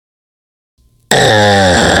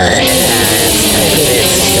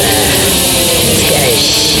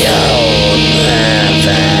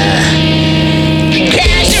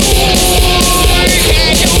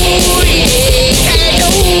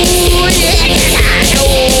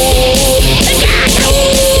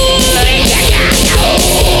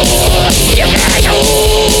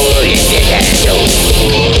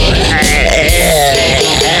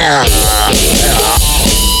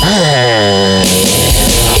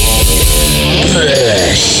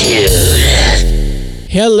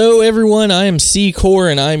Hello everyone, I am C Core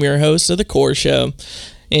and I'm your host of The Core Show.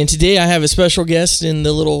 And today I have a special guest in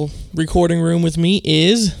the little recording room with me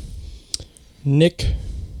is... Nick.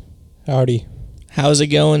 Howdy. How's it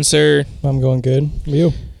going, sir? I'm going good.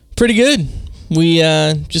 You? Pretty good. We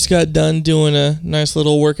just got done doing a nice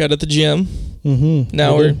little workout at the gym. Mm-hmm.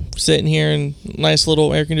 Now we're sitting here in a nice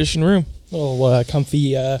little air-conditioned room. Little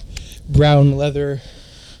comfy brown leather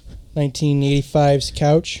 1985's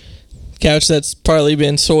couch. Couch that's partly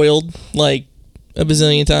been soiled like a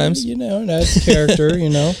bazillion times. You know, that's character,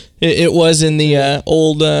 you know. It was in the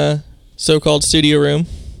old so-called studio room.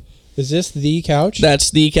 Is this the couch?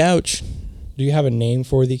 That's the couch. Do you have a name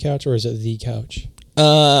for the couch, or is it the couch?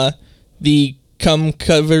 The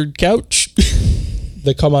cum-covered couch.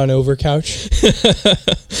 The come-on-over couch?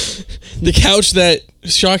 The couch that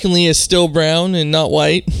shockingly is still brown and not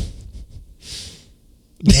white.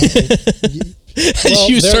 As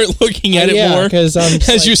you start looking at it more,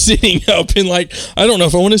 as you're sitting up and like, I don't know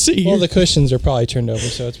if I want to sit here. Well, the cushions are probably turned over,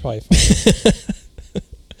 so it's probably fine.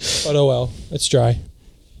 But oh well, it's dry.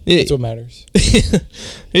 That's what matters.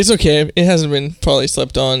 It's okay. It hasn't been probably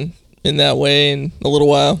slept on in that way in a little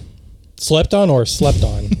while. Slept on or slept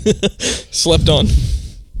on? Slept on.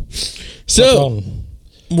 So,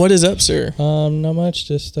 what is up, sir? Not much.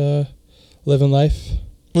 Just living life.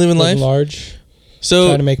 Living life? Large. So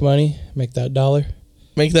trying to make money, make that dollar.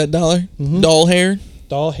 Make that dollar? Mm-hmm. Doll hair?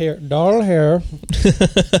 Doll hair.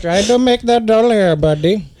 Try to make that doll hair,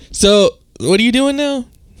 buddy. So, what are you doing now?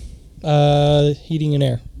 Heating and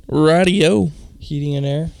air. Radio. Heating and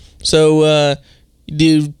air. So,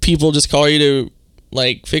 do people just call you to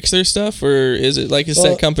like fix their stuff, or is it like a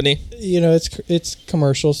set company? You know, it's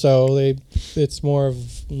commercial, so it's more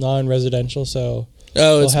of non-residential, so.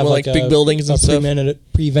 Oh, it's more like big buildings and stuff.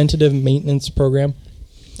 Preventative maintenance program.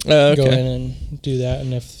 Oh, okay. Go in and do that,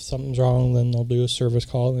 and if something's wrong, then they'll do a service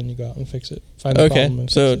call, and then you go out and fix it. Find the problem and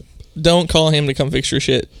so fix it. Don't call him to come fix your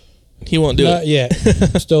shit. He won't do it. Not yet.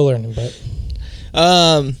 Still learning, but.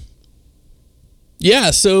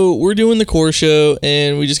 Yeah, so we're doing the Core Show,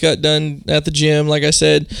 and we just got done at the gym. Like I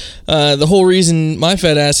said, the whole reason my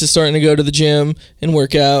fat ass is starting to go to the gym and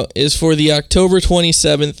work out is for the October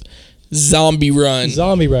 27th Zombie Run.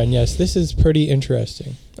 Zombie Run, yes. This is pretty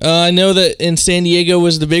interesting. I know that in San Diego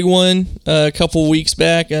was the big one a couple weeks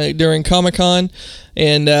back during Comic-Con,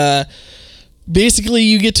 and basically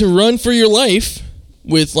you get to run for your life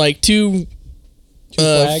with like two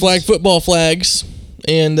flag football flags,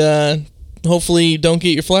 and hopefully don't get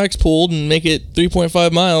your flags pulled and make it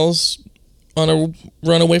 3.5 miles on a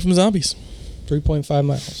run away from zombies. 3.5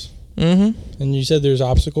 miles. Mm-hmm. And you said there's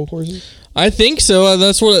obstacle courses? I think so.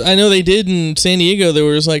 That's what I know they did in San Diego. There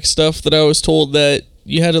was like stuff that I was told that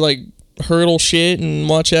you had to like hurdle shit and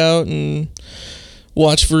watch out and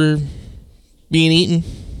watch for being eaten.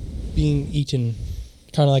 Being eaten.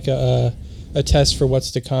 Kind of like a test for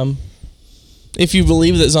what's to come. If you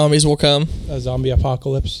believe that zombies will come. A zombie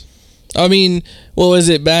apocalypse. I mean, what was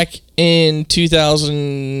it, back in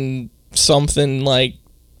 2000 something, like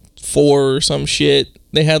 4 or some shit,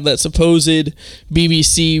 they had that supposed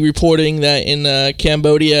BBC reporting that in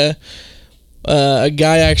Cambodia, a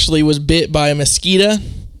guy actually was bit by a mosquito.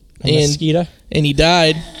 And he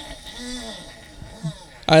died.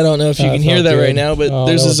 I don't know if you can hear that right now, but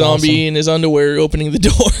there's a zombie in his underwear opening the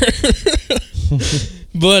door.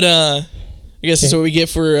 But, I guess that's what we get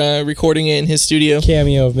for recording it in his studio.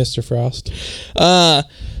 Cameo of Mr. Frost.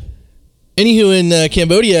 Anywho, in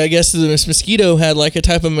Cambodia, I guess this mosquito had like a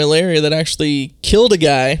type of malaria that actually killed a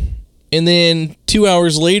guy. And then 2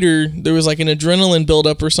 hours later, there was like an adrenaline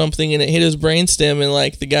buildup or something, and it hit his brainstem, and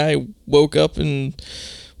like the guy woke up and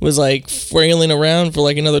was like frailing around for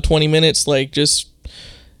like another 20 minutes, like just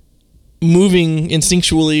moving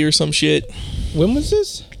instinctually or some shit. When was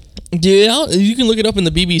this? Yeah, you can look it up in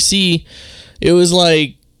the BBC. It was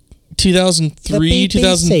like 2003,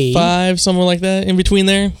 2005, somewhere like that, in between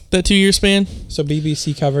there, that 2-year span. So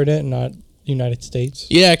BBC covered it, not United States?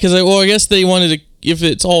 Yeah, because I guess they wanted to, if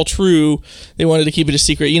it's all true, they wanted to keep it a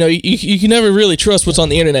secret. You know, you can never really trust what's on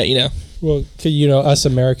the internet, you know. Well, you know, us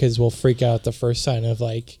Americans will freak out the first sign of,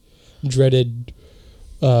 like, dreaded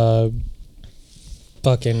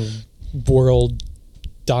fucking world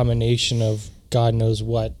domination of God knows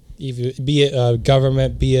what. Either, be it a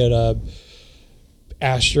government, be it a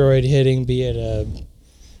asteroid hitting, be it a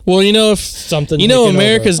well, if something.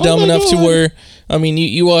 America's over. dumb enough to where, I mean,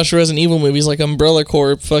 you watch Resident Evil movies like Umbrella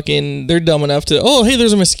Corp. Fucking, they're dumb enough to, hey,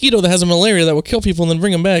 there's a mosquito that has a malaria that will kill people and then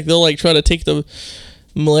bring them back. They'll like try to take the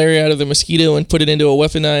malaria out of the mosquito and put it into a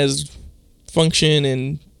weaponized function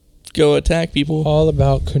and go attack people. All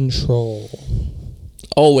about control.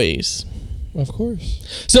 Always. Of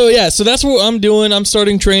course. So that's what I'm doing. I'm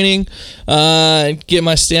starting training, get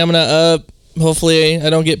my stamina up. Hopefully I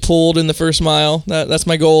don't get pulled in the first mile. That's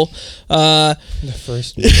my goal. The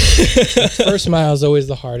first mile is always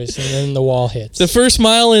the hardest, and then the wall hits. The first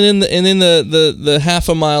mile and then the half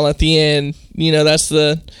a mile at the end. That's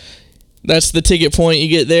the ticket point. You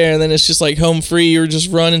get there, and then it's just like home free. You're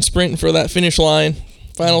just running, sprinting for that finish line.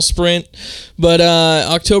 Final sprint. But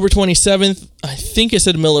October 27th, I think it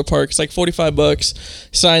said Miller Park. It's like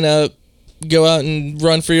 $45. Sign up, go out and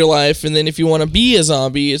run for your life. And then if you want to be a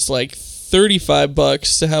zombie, it's like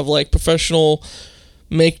 $35 to have like professional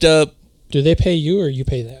maked up. Do they pay you or you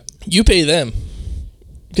pay them? You pay them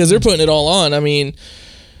because they're putting it all on. I mean,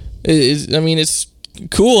 it's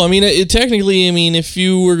cool. I mean, it technically. I mean, if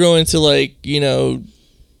you were going to like,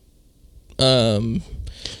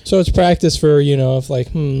 so it's practice for if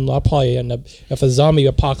like I'll probably end up if a zombie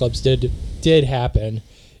apocalypse did happen.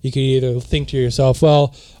 You could either think to yourself,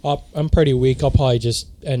 well, I'm pretty weak. I'll probably just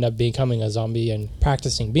end up becoming a zombie and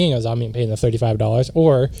practicing being a zombie and paying the $35.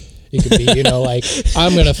 Or it could be, like,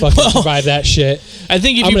 I'm going to fucking survive that shit. I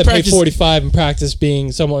think if I'm you going to pay $45 and practice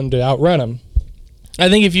being someone to outrun them. I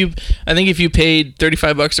think if you paid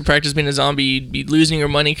 $35 to practice being a zombie, you'd be losing your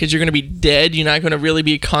money because you're going to be dead. You're not going to really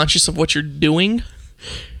be conscious of what you're doing.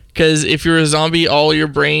 Because if you're a zombie, all your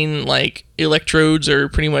brain, like, electrodes are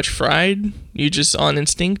pretty much fried. You're just on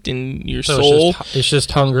instinct, and your soul... It's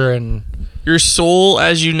just hunger and... Your soul,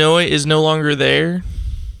 as you know it, is no longer there.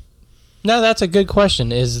 No, that's a good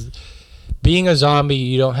question. Is being a zombie,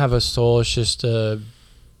 you don't have a soul, it's just a...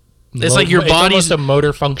 It's like your body's... It's almost a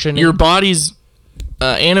motor function. Your body's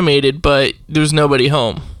animated, but there's nobody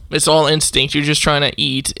home. It's all instinct. You're just trying to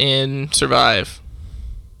eat and survive.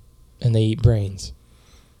 And they eat brains.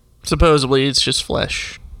 Supposedly, it's just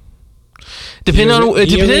flesh. Depends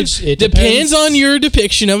on your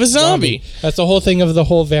depiction of a zombie. That's the whole thing of the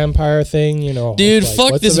whole vampire thing, Dude, like,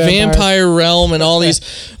 fuck this vampire realm and all these.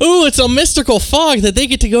 Ooh, it's a mystical fog that they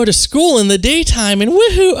get to go to school in the daytime and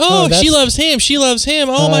woohoo! Oh, she loves him. She loves him.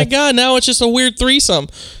 Oh my god! Now it's just a weird threesome.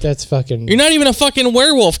 That's fucking. You're not even a fucking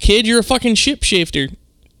werewolf, kid. You're a fucking shapeshifter.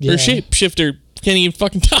 Yeah. Or shapeshifter. Can't even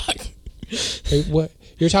fucking talk. Wait, what?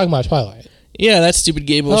 You're talking about Twilight. Yeah, that's stupid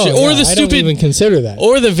gay bullshit. Or the stupid. I don't even consider that.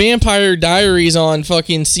 Or the Vampire Diaries on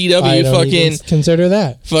fucking CW. I don't even consider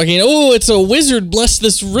that. Fucking, it's a wizard blessed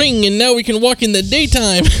this ring and now we can walk in the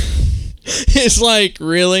daytime. It's like,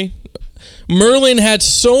 really? Merlin had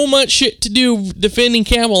so much shit to do defending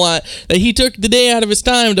Camelot that he took the day out of his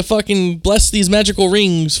time to fucking bless these magical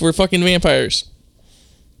rings for fucking vampires.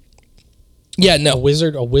 Yeah, no. A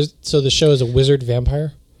wizard. So the show is a wizard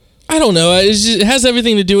vampire? I don't know. It has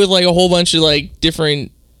everything to do with like a whole bunch of like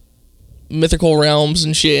different mythical realms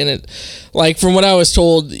and shit. And it, like from what I was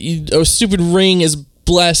told, a stupid ring is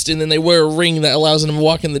blessed, and then they wear a ring that allows them to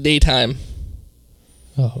walk in the daytime.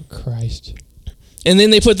 Oh Christ! And then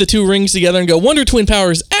they put the two rings together and go, Wonder Twin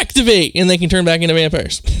powers activate, and they can turn back into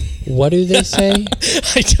vampires. What do they say?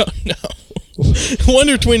 I don't know.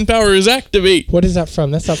 Wonder Twin powers activate. What is that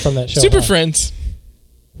from? That's not from that show. Super Friends.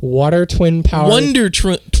 Water Twin powers. Wonder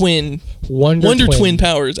Twin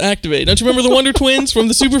powers activate. Don't you remember the Wonder Twins from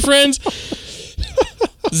the Super Friends?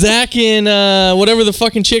 Zach and whatever the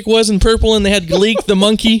fucking chick was in purple, and they had Gleek the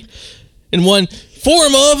monkey, and one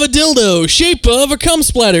form of a dildo, shape of a cum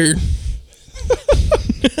splatter.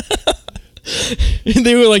 And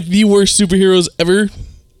they were like the worst superheroes ever.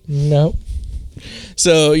 No.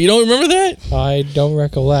 So you don't remember that? I don't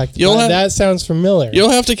recollect. That sounds familiar. You'll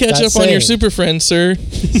have to catch up on your Super Friends, sir.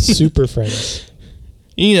 Super Friends.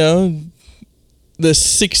 The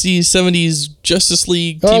 60s, 70s Justice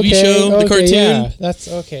League TV show, the cartoon. Yeah, that's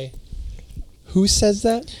okay. Who says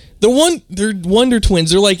that? They're Wonder Twins.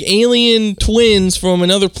 They're like alien twins from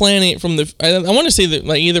another planet. I want to say that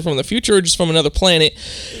like either from the future or just from another planet.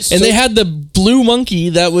 And they had the blue monkey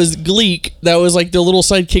that was Gleek. That was like the little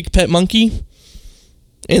sidekick pet monkey.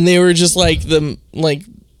 And they were just like the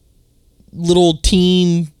little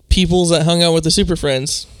teen peoples that hung out with the Super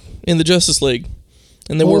Friends in the Justice League,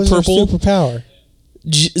 and they wore purple. Their superpower?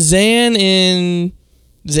 Zan and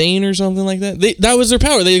Zane or something like that. That was their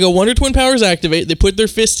power. They go Wonder Twin powers activate. They put their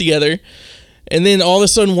fists together, And then all of a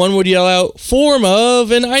sudden one would yell out, form of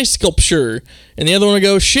an ice sculpture. And the other one would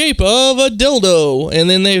go, shape of a dildo. And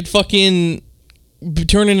then they'd fucking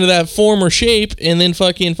turn into that form or shape and then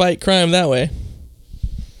fucking fight crime that way.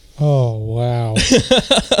 Oh, wow.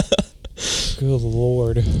 Good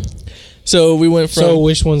Lord. So we went from... So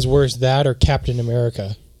which one's worse, that or Captain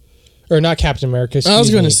America? Or not Captain America, I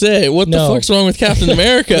was going to say, what the fuck's wrong with Captain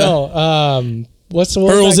America? No, what's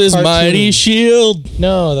Hurls his mighty shield.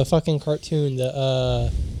 No, the fucking cartoon,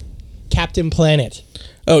 the Captain Planet.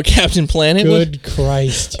 Oh, Captain Planet? Good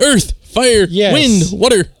Christ. Earth, fire, wind,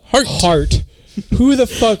 water, heart. Heart. Who the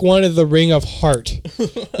fuck wanted the ring of heart?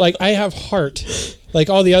 Like, I have heart. Like,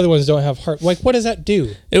 all the other ones don't have heart. Like, what does that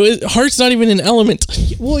do? Heart's not even an element.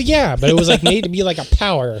 Well, yeah, but it was like made to be like a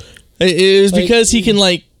power. It was like, because he can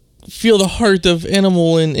like feel the heart of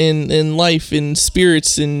animal and life and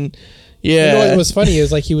spirits and yeah. You know what was funny? It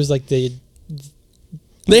was like he was like the...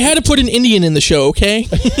 They had to put an Indian in the show, okay?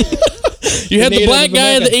 You had the black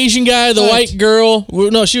guy, the Asian guy, the white girl.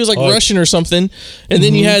 No, she was like Russian or something. And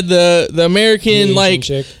then you had the American, like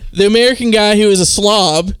chick. The American guy who was a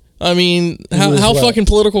slob. I mean, how fucking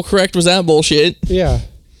political correct was that bullshit? Yeah.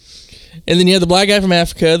 And then you had the black guy from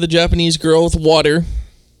Africa, the Japanese girl with water.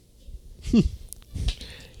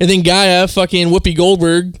 And then Gaia, fucking Whoopi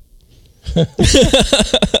Goldberg.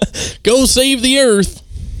 Go save the earth.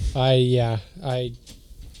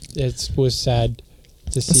 It was sad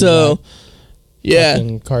to see that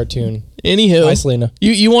fucking cartoon. Anywho. Hi, Selena.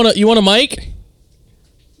 You want a mic?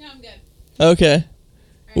 No, I'm good. Okay.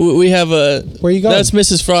 We have a... Where are you going? That's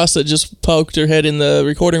Mrs. Frost that just poked her head in the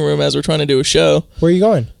recording room as we're trying to do a show. Where are you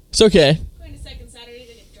going? It's okay. Going to Second Saturday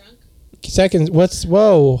to get drunk.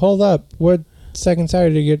 Whoa, hold up. What Second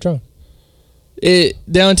Saturday to get drunk?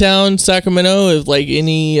 Downtown Sacramento, if like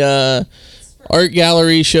any art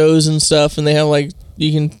gallery shows and stuff, and they have like,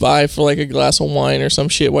 you can buy for like a glass of wine or some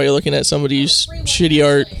shit while you're looking at somebody's shitty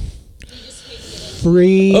art.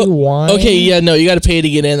 Free wine? Okay, yeah, no, you got to pay to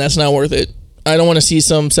get in. That's not worth it. I don't want to see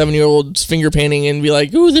some 7-year-old's finger painting and be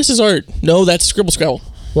like, ooh, this is art. No, that's Scribble Scrabble.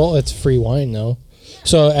 Well, it's free wine, though.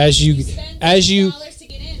 So as you $10 to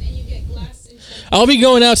get in and you get glass and I'll be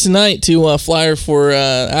going out tonight to flyer for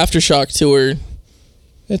Aftershock tour.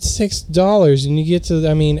 It's $6, and you get to,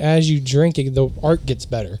 I mean, as you drink it, the art gets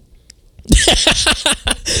better.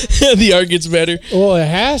 The art gets better. Well, it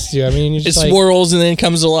has to. I mean, it swirls and then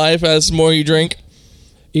comes to life as the more you drink.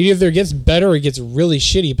 It either gets better or it gets really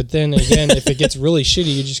shitty. But then again, if it gets really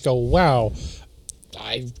shitty, you just go, wow,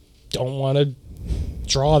 I don't want to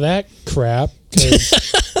draw that crap.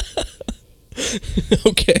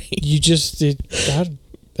 Okay.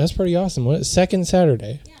 That's pretty awesome. What? Second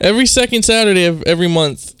Saturday? Yeah. Every second Saturday of every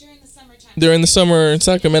month. During the summer in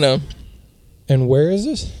Sacramento. And where is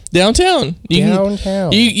this? Downtown.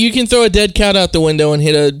 Downtown. You can throw a dead cat out the window and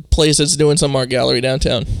hit a place that's doing some art gallery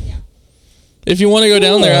downtown. Yeah. If you want to go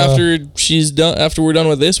down there after we're done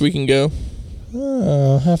with this, we can go.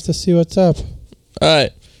 I'll have to see what's up. All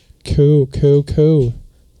right. Cool.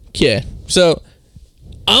 Okay. So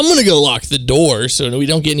I'm going to go lock the door so we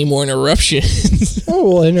don't get any more interruptions.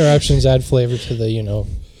 Oh, well, interruptions add flavor to the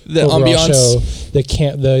ambiance show,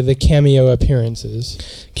 the cameo appearances.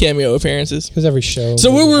 Because every show.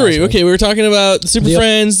 So where were we? Okay, we were talking about the Super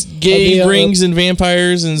Friends, gay rings and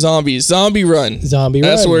vampires and zombies. Zombie Run.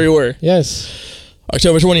 That's where we were. Yes.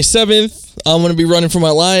 October 27th. I'm going to be running for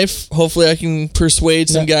my life. Hopefully I can persuade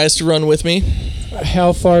some guys to run with me.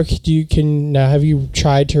 How far have you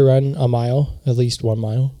tried to run a mile? At least 1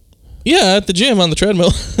 mile? Yeah, at the gym on the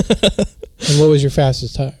treadmill. And what was your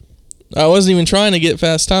fastest time? I wasn't even trying to get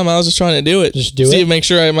fast time. I was just trying to do it. Just do it? See, make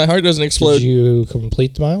sure my heart doesn't explode. Did you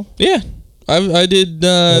complete the mile? Yeah. I did.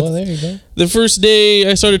 Well, there you go. The first day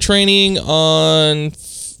I started training on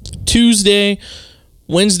Tuesday.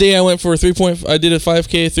 Wednesday I went for I did a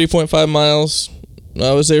 5K, 3.5 miles.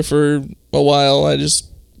 I was there for a while. I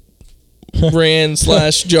just ran /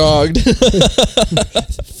 jogged.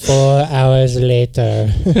 4 hours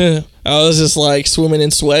later. I was just like swimming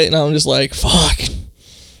in sweat, and I'm just like, fuck.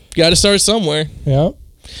 Got to start somewhere. Yeah.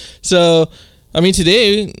 So,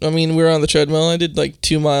 today, we were on the treadmill. I did like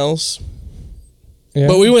 2 miles. Yeah.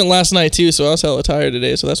 But we went last night too, so I was hella tired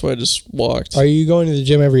today, so that's why I just walked. Are you going to the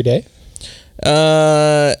gym every day?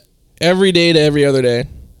 Every day to every other day,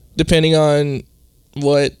 depending on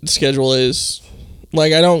what the schedule is.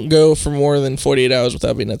 Like, I don't go for more than 48 hours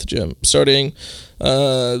without being at the gym, starting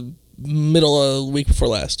middle of the week before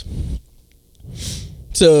last.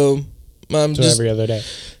 So every other day.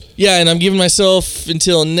 Yeah, and I'm giving myself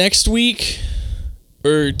until next week,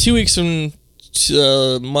 or 2 weeks from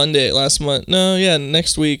Monday,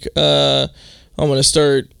 next week, I'm going to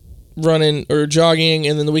start running or jogging,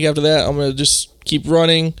 and then the week after that, I'm gonna just keep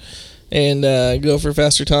running and go for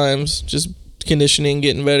faster times. Just conditioning,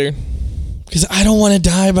 getting better. Because I don't want to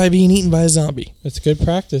die by being eaten by a zombie. That's good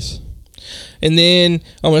practice. And then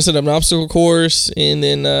I'm gonna set up an obstacle course, and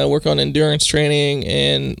then work on endurance training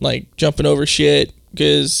and like jumping over shit.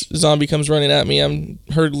 Because zombie comes running at me, I'm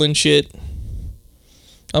hurdling shit.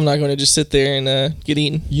 I'm not going to just sit there and get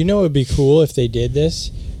eaten. You know what would be cool if they did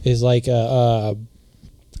this? Is like a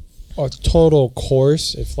total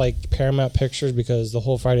course. If like Paramount Pictures, because the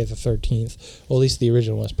whole Friday the 13th, well, at least the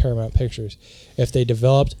original was Paramount Pictures. If they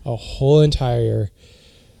developed a whole entire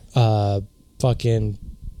fucking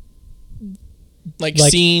like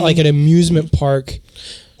scene, like an amusement park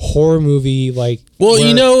horror movie, like, well,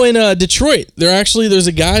 you know, in Detroit, there's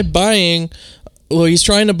a guy buying. Well, he's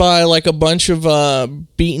trying to buy like a bunch of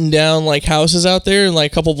beaten down like houses out there, and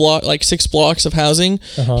like a couple like 6 blocks of housing.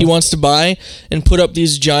 He wants to buy and put up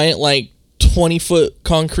these giant like 20-foot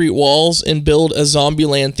concrete walls and build a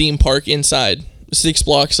Zombieland theme park inside 6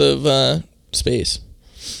 blocks of space.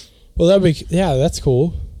 Well, that's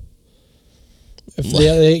cool.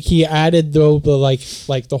 If he added the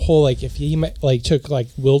like the whole, like, if he like took like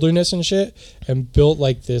wilderness and shit and built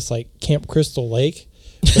like this like Camp Crystal Lake,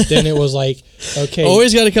 but then it was like, okay,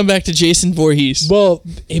 always got to come back to Jason Voorhees. Well,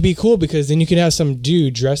 it'd be cool because then you could have some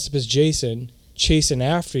dude dressed up as Jason chasing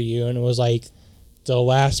after you, and it was like the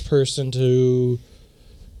last person to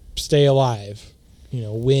stay alive,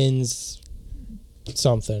 wins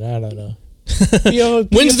something. I don't know.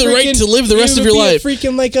 Wins the right to live the rest of your life.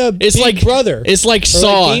 Freaking like a it's Big like Brother. It's like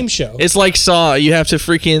Saw. Like game show. It's like Saw. You have to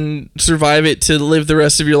freaking survive it to live the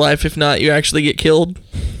rest of your life. If not, you actually get killed.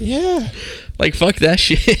 Yeah. Like, fuck that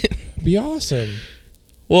shit. Be awesome.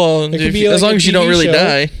 Well, as long as you don't really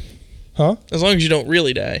die. Huh? As long as you don't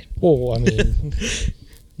really die. Well, I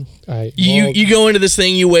mean, you go into this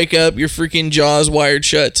thing, you wake up, your freaking jaw's wired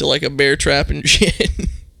shut to like a bear trap and shit.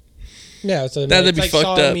 Yeah, so that'd be like fucked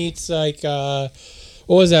Saw up. Meets like what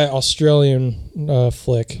was that Australian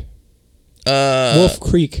flick? Wolf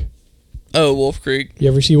Creek. Oh, Wolf Creek. You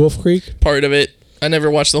ever see Wolf Creek? Part of it. I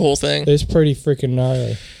never watched the whole thing. It's pretty freaking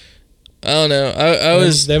gnarly. I don't know. I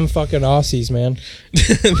was them fucking Aussies, man.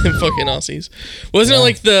 Them fucking Aussies. Wasn't it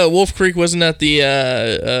like the Wolf Creek? Wasn't that the?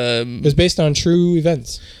 It was based on true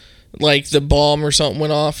events. Like the bomb or something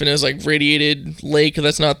went off and it was like radiated lake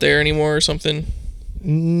that's not there anymore or something.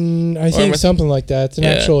 I think something like that. It's an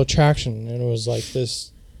actual attraction, and it was like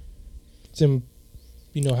this. It's in,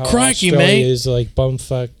 how Crikey, Australia mate. is like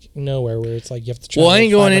bumfuck nowhere, where it's like you have to travel. Well, I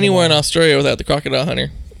ain't going anywhere in miles. Australia without the crocodile hunter.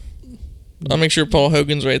 I'll make sure Paul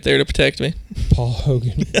Hogan's right there to protect me. Paul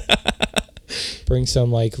Hogan. Bring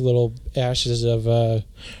some like little ashes of.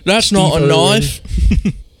 That's Steve not a Irwin. knife.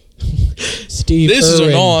 Steve. This Irwin.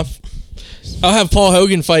 is a knife. I'll have Paul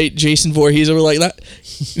Hogan fight Jason Voorhees over like that.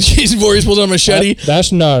 Jason Voorhees pulls out a machete.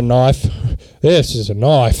 That's not a knife. This is a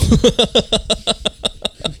knife.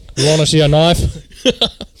 You want to see a knife?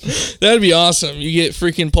 That'd be awesome. You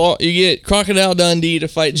get Crocodile Dundee to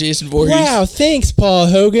fight Jason Voorhees. Wow, thanks, Paul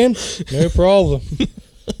Hogan. No problem.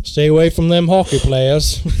 Stay away from them hockey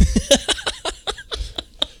players.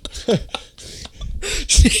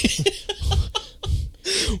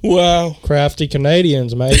 Wow. Crafty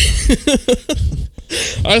Canadians, mate.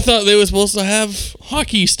 I thought they were supposed to have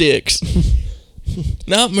hockey sticks,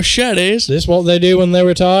 not machetes. Is this what they do when they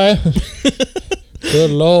retire?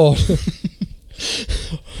 Good Lord.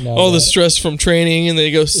 No, all the stress from training and they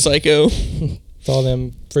go psycho. It's all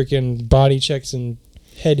them freaking body checks and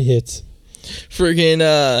head hits.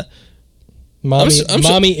 Freaking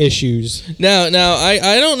mommy issues. Now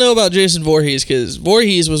I don't know about Jason Voorhees, because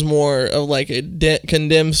Voorhees was more of like a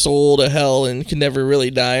condemned soul to hell and could never really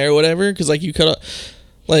die or whatever, because like you could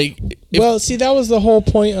well, see, that was the whole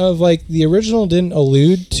point of like the original didn't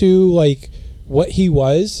allude to like what he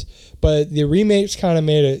was, but the remakes kind of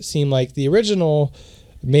made it seem like the original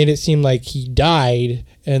made it seem like he died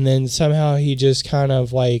and then somehow he just kind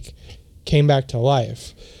of like came back to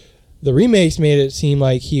life. The remakes made it seem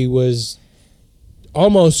like he was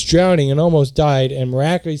almost drowning and almost died and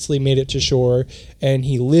miraculously made it to shore, and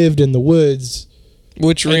he lived in the woods.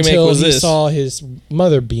 Which remake until was he this? saw his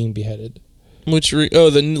mother being beheaded.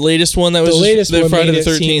 The latest one that was the latest one Friday made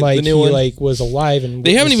the it seem 13th, like the new he one. like was alive, and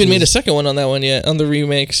They haven't even made a second one on that one yet, on the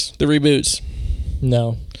remakes, the reboots.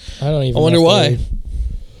 No, I don't even. I wonder know if why. they-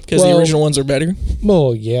 Because the original ones are better.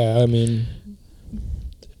 Well, yeah, I mean,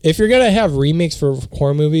 if you're gonna have remakes for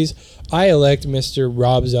horror movies, I elect Mr.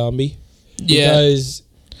 Rob Zombie. Yeah. Because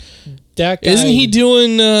that guy, Isn't he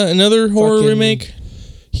doing another horror fucking- remake?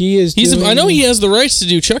 He is. I know he has the rights to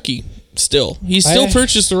do Chucky. Still, he's still I-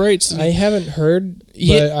 purchased the rights. I haven't heard.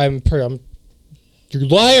 But I'm you're a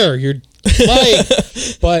liar. You're lying.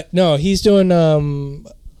 But no, he's doing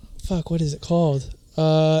what is it called?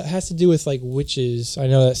 It has to do with like witches. I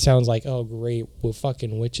know that sounds like, oh great, well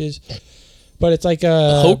fucking witches. But it's like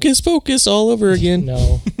Hocus Pocus all over again.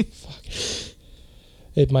 No.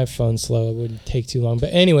 Fuck. My phone's slow. It wouldn't take too long.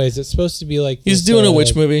 But anyways, it's supposed to be like He's doing a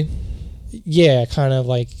witch movie. Yeah, kind of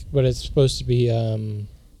like, but it's supposed to be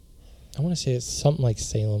I want to say it's something like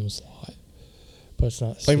Salem's Lot. But it's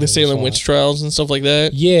not Like the Salem Lot. witch trials and stuff like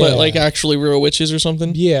that. Yeah. But like actually real witches or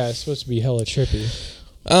something. Yeah, it's supposed to be hella trippy.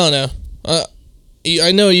 I don't know.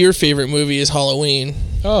 I know your favorite movie is Halloween.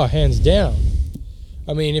 Oh, hands down.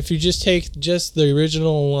 I mean, if you just take just the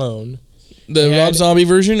original alone. The Rob Zombie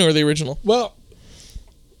version or the original? Well,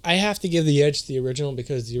 I have to give the edge to the original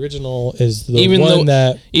because the original is the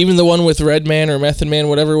Even the one with Red Man or Method Man,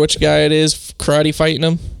 whatever which guy it is, karate fighting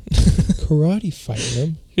him. Karate fighting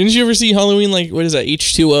him? Didn't you ever see Halloween, like, what is that,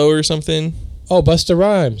 H2O or something? Oh, Busta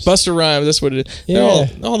Rhymes. Busta Rhymes, that's what it is. Yeah.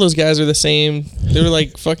 All those guys are the same. They're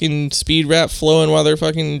like fucking speed rap flowing while they're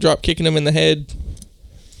fucking drop kicking them in the head.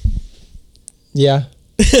 Yeah.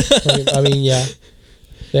 I mean, yeah.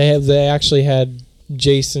 They actually had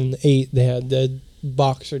Jason 8. They had the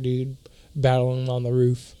boxer dude battling on the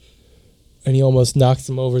roof. And he almost knocks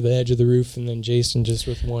him over the edge of the roof, and then Jason just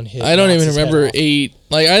with one hit. I don't knocks even his head remember off. 8.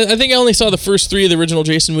 Like, I think I only saw the first 3 of the original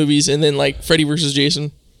Jason movies, and then like Freddy vs.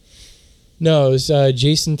 Jason. No, it was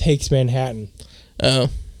Jason Takes Manhattan. Oh.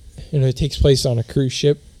 And it takes place on a cruise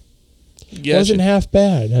ship. Yeah. Wasn't half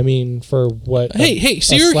bad. I mean, for what? Hey,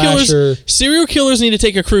 serial killers need to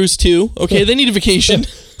take a cruise too. Okay, they need a vacation.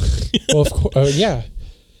 Well, of course, yeah.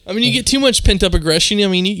 I mean, you get too much pent up aggression. I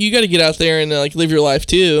mean, you got to get out there and like live your life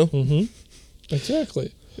too. Mm-hmm.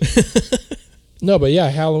 Exactly. No, but yeah,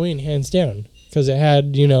 Halloween, hands down, because it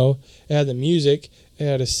had the music. It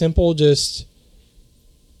had a simple just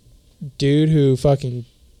dude who fucking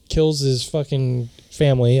kills his fucking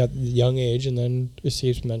family at a young age and then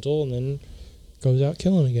receives mental and then goes out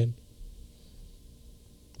killing again.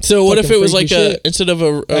 So what if Fucking it was freaky like shit. instead of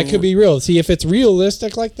a That could be real. See, if it's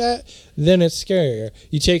realistic like that, then it's scarier.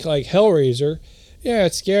 You take like Hellraiser, yeah,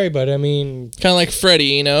 it's scary, but I mean, kind of like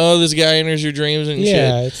Freddy, this guy enters your dreams and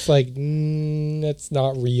yeah, shit. it's like that's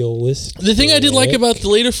not realistic. The thing I did like about the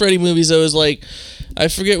later Freddy movies though is like, I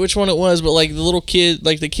forget which one it was, but like the little kid,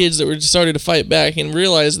 like the kids that were started to fight back and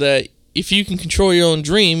realize that if you can control your own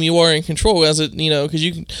dream, you are in control. As it, because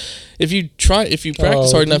you can, if you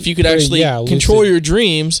practice hard enough, you could actually control your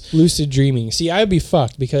dreams. Lucid dreaming. See, I'd be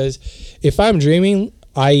fucked because if I'm dreaming,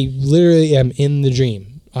 I literally am in the dream.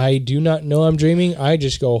 I do not know I'm dreaming. I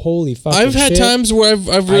just go, holy fucking shit. I've had times where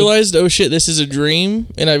I've realized, oh shit, this is a dream,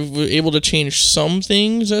 and I've been able to change some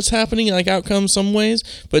things that's happening, like outcomes some ways,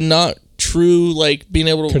 but not true, like being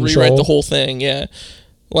able to rewrite the whole thing. Yeah,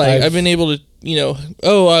 like I've been able to,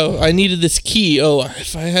 I needed this key. Oh,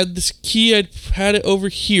 if I had this key, I'd had it over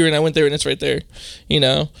here, and I went there, and it's right there.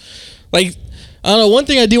 Like I don't know. One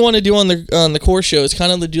thing I do want to do on the core show is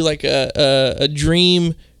kind of to do like a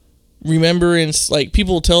dream remembrance. Like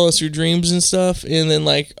people tell us your dreams and stuff, and then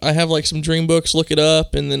like I have like some dream books. Look it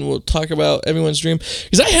up, and then we'll talk about everyone's dream.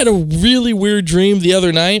 Because I had a really weird dream the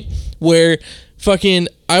other night where fucking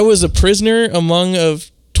I was a prisoner among of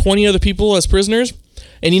 20 other people as prisoners.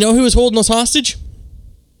 And you know who was holding us hostage?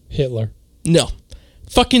 Hitler. No.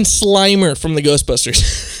 Fucking Slimer from the Ghostbusters.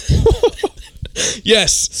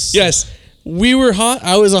 Yes. We were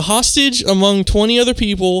I was a hostage among 20 other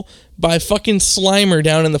people by fucking Slimer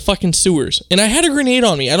down in the fucking sewers. And I had a grenade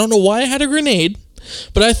on me. I don't know why I had a grenade,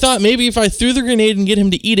 but I thought maybe if I threw the grenade and get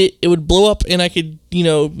him to eat it, it would blow up and I could,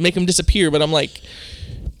 make him disappear. But I'm like,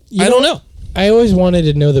 I don't know. I always wanted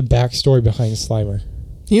to know the backstory behind Slimer.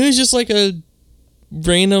 He was just like a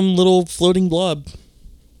random little floating blob.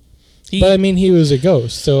 But I mean, he was a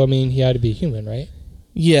ghost, so I mean, he had to be human, right?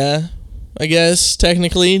 Yeah, I guess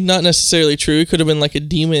technically not necessarily true. It could have been like a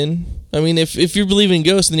demon. I mean, if you believe in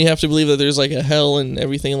ghosts, then you have to believe that there's like a hell and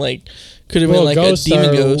everything. Like, could have been like a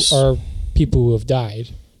demon ghost. Are people who have died.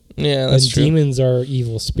 Yeah, that's true. Demons are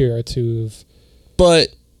evil spirits who've. But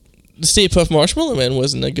the Stay Puft Marshmallow Man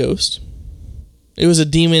wasn't a ghost. It was a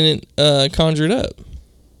demon conjured up.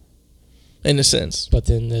 In a sense. But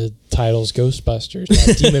then the title's Ghostbusters,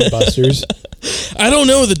 not Demon Busters. I don't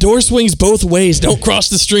know. The door swings both ways. Don't cross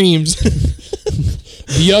the streams.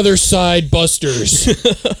 The other side Busters.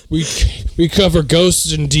 we cover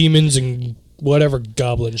ghosts and demons and whatever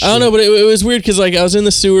goblin shit. I don't know, but it was weird because like I was in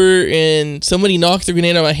the sewer and somebody knocked the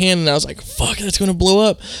grenade out of my hand and I was like, fuck, that's going to blow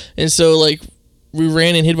up. And so like we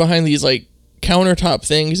ran and hid behind these like countertop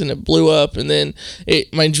things and it blew up, and then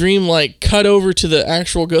my dream like cut over to the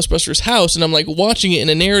actual Ghostbusters house, and I'm like watching it in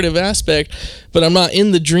a narrative aspect, but I'm not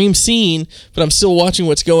in the dream scene, but I'm still watching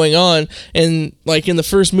what's going on. And like in the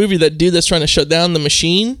first movie, that dude that's trying to shut down the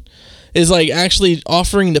machine is like actually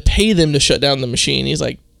offering to pay them to shut down the machine. He's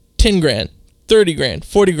like, 10 grand, 30 grand,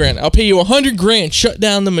 40 grand. I'll pay you 100 grand, shut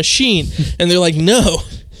down the machine. And they're like, no.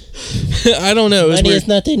 I don't know. Money is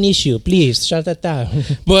not an issue. Please shut that down.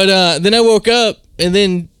 But then I woke up, and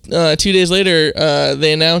then 2 days later,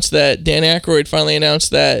 they announced that Dan Aykroyd finally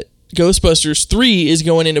announced that Ghostbusters 3 is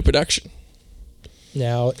going into production.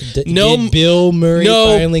 Now, did Bill Murray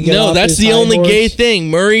finally get off that's his the high only horse? gay thing.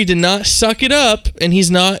 Murray did not suck it up, and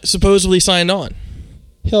he's not supposedly signed on.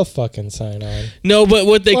 He'll fucking sign on. No, but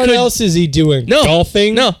what else is he doing? No,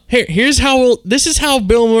 golfing? No. Here's how. This is how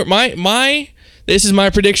Bill Murray. This is my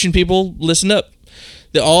prediction, people. Listen up.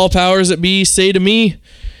 The all powers that be say to me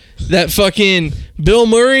that fucking Bill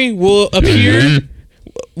Murray will appear.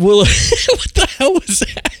 Will what the hell was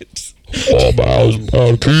that? All powers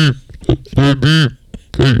be.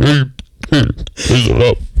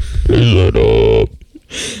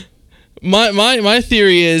 My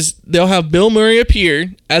theory is they'll have Bill Murray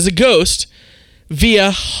appear as a ghost via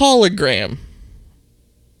hologram.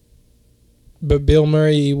 But Bill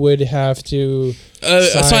Murray would have to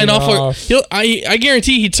sign off. I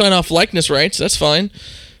guarantee he'd sign off likeness rights. That's fine.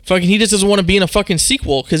 Fucking, he just doesn't want to be in a fucking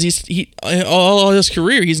sequel because he all his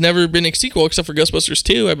career he's never been in a sequel except for Ghostbusters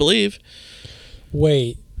 2, I believe.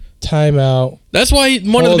 Wait, time out. That's why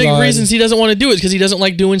one of the big reasons he doesn't want to do it is because he doesn't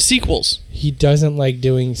like doing sequels. He doesn't like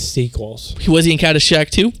doing sequels. Was he in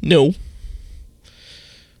Caddyshack 2? No.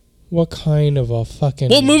 What kind of a fucking...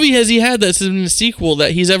 What movie has he had that's in a sequel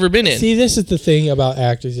that he's ever been in? See, this is the thing about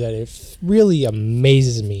actors that it really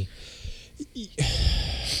amazes me.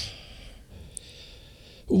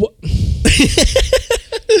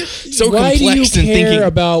 So why do you complex in care thinking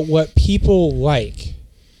about what people like?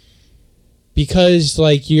 Because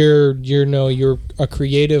like you're a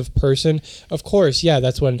creative person. Of course, yeah,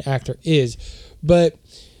 that's what an actor is. But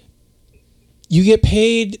you get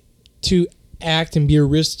paid to act and be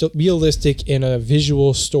realistic in a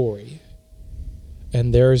visual story.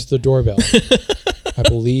 And there's the doorbell. I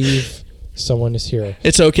believe someone is here.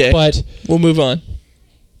 It's okay. But we'll move on.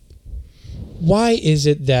 Why is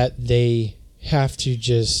it that they have to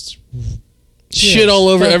just shit all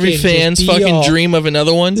over every fan's fucking dream of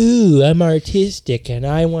another one? Ooh, I'm artistic and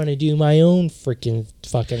I want to do my own freaking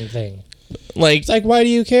fucking thing. Like, it's like, why do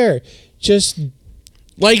you care? Just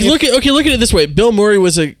like look at it this way. Bill Murray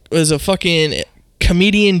was a fucking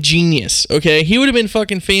comedian genius. Okay, he would have been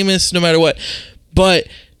fucking famous no matter what. But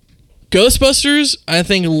Ghostbusters, I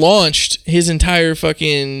think, launched his entire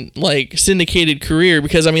fucking like syndicated career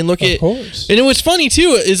because I mean, look at, and what's funny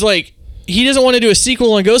too is like he doesn't want to do a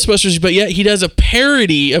sequel on Ghostbusters, but yet he does a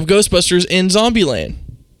parody of Ghostbusters in Zombieland.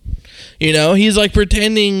 You know, he's like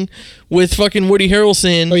pretending with fucking Woody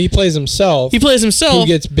Harrelson. Or he plays himself. He plays himself. Who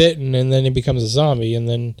gets bitten and then he becomes a zombie and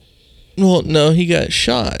then. Well, no, he got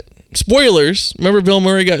shot. Spoilers. Remember, Bill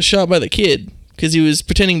Murray got shot by the kid because he was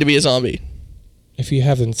pretending to be a zombie. If you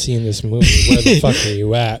haven't seen this movie, where the fuck are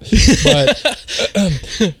you at?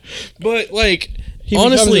 But like, he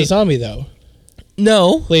honestly, becomes a zombie though.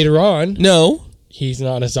 No. Later on, no, he's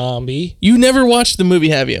not a zombie. You never watched the movie,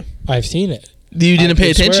 have you? I've seen it. You didn't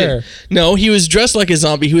pay attention. Swear. No, he was dressed like a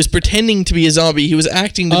zombie. He was pretending to be a zombie. He was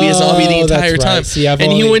acting to be a zombie the entire time. See,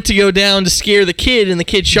 he went to go down to scare the kid, and the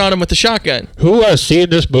kid shot him with the shotgun. Who has seen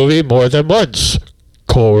this movie more than once?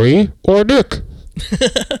 Corey or Nick?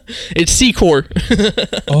 It's C-Core.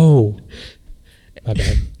 Oh. My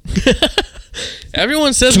bad.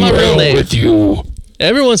 Everyone says my real name. With you.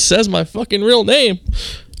 Everyone says my fucking real name.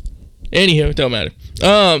 Anywho, don't matter.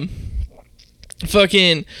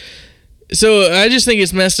 Fucking... So I just think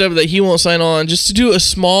it's messed up that he won't sign on just to do a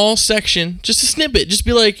small section, just a snippet. Just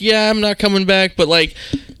be like, yeah, I'm not coming back, but like...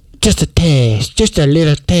 Just a taste. Just a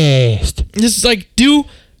little taste. Just like do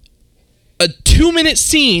a 2-minute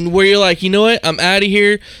scene where you're like, you know what? I'm out of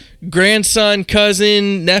here. Grandson,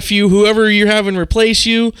 cousin, nephew, whoever you're having replace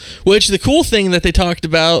you. Which the cool thing that they talked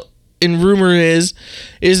about in rumor is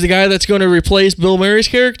the guy that's going to replace Bill Murray's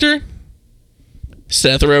character?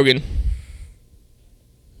 Seth Rogen.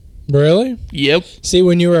 Really? Yep. See,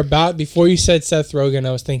 before you said Seth Rogen,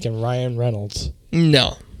 I was thinking Ryan Reynolds.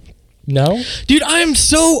 No. No? Dude, I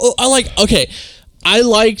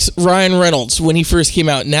liked Ryan Reynolds when he first came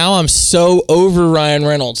out. Now I'm so over Ryan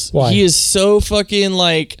Reynolds. Why? He is so fucking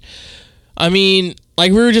like, I mean,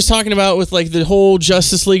 like we were just talking about with like the whole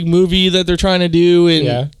Justice League movie that they're trying to do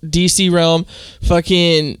in DC realm,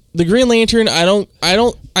 fucking the Green Lantern, I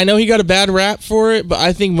know he got a bad rap for it, but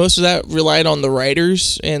I think most of that relied on the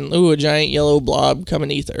writers and a giant yellow blob coming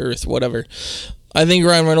to eat the earth, whatever. I think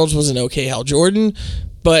Ryan Reynolds was an okay Hal Jordan,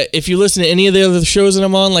 but if you listen to any of the other shows that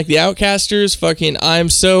I'm on, like the Outcasters, fucking I'm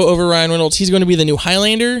so over Ryan Reynolds. He's going to be the new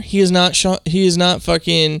Highlander. He is not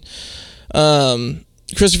fucking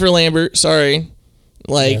Christopher Lambert, sorry.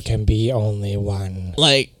 Like, there can be only one.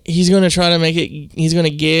 Like, he's going to try to make it, he's going to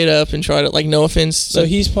get up and try to, like, no offense. So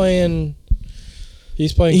he's playing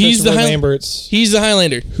Christopher Lambert's. He's the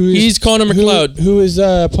Highlander. He's Connor McLeod. Who is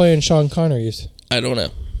playing Sean Connery's? I don't know.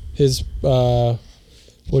 His, what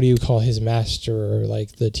do you call his master or,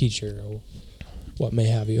 like, the teacher or what may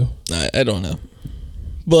have you? I don't know.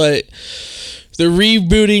 But they're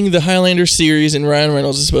rebooting the Highlander series, and Ryan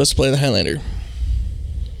Reynolds is supposed to play the Highlander.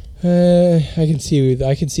 I can see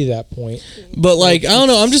that point. But like I don't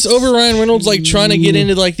know, I'm just over Ryan Reynolds like trying to get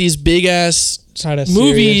into like these big ass kind of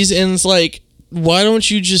movies, serious. and it's like, why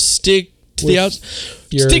don't you just stick to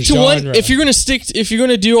stick to one? If you're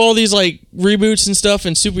gonna do all these like reboots and stuff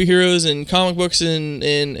and superheroes and comic books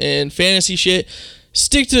and fantasy shit,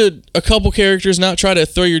 stick to a couple characters, not try to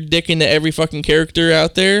throw your dick into every fucking character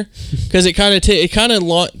out there, because it kind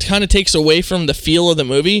of takes away from the feel of the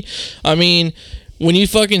movie. I mean, when you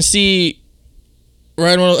fucking see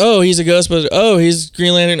Ryan Reynolds, oh, he's a Ghostbuster, oh, he's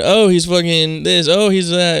Green Lantern, oh, he's fucking this, oh,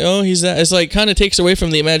 he's that, oh, he's that. It's like kind of takes away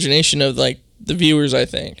from the imagination of like the viewers, I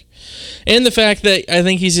think. And the fact that I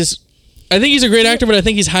think he's a great actor, but I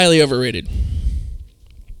think he's highly overrated.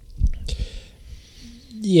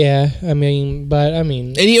 Yeah, I mean.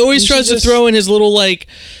 And he always tries to throw in his little like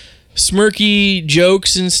smirky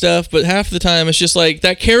jokes and stuff, but half the time it's just like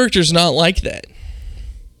that character's not like that.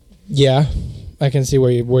 Yeah. I can see what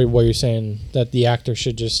you're saying, that the actor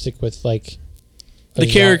should just stick with like the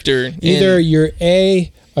character. Either you're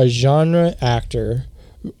a genre actor,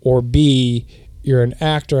 or B, you're an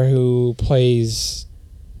actor who plays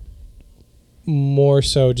more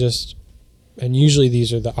so just, and usually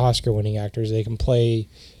these are the Oscar-winning actors. They can play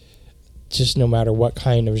just no matter what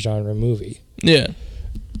kind of genre movie. Yeah.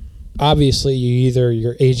 Obviously,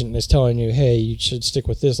 your agent is telling you, hey, you should stick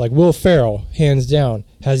with this. Like Will Ferrell, hands down.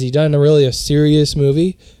 Has he done a serious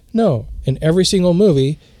movie? No. In every single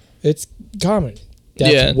movie, it's comedy.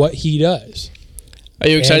 That's what he does. Are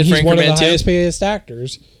you excited for Anchorman 2? He's one of the highest paid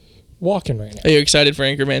actors walking right now. Are you excited for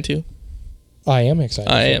Anchorman 2? I am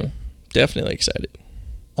excited. I am. Definitely excited.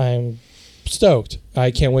 I am stoked. I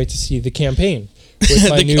can't wait to see the campaign. With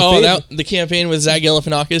my the campaign with Zach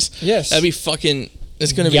Galifianakis? Yes. That'd be fucking...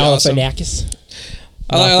 It's going to be awesome. Galifianakis.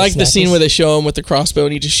 I like the scene where they show him with the crossbow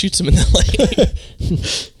and he just shoots him in the leg.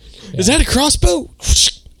 Is that a crossbow?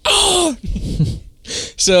 Oh!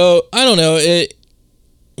 So, I don't know.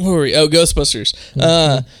 Where were we? Oh, Ghostbusters.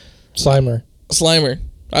 Slimer.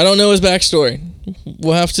 I don't know his backstory.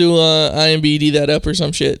 We'll have to IMDb that up or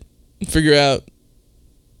some shit. Figure out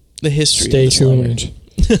the history. Stay tuned.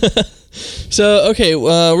 So, okay.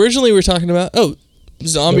 Originally we were talking about...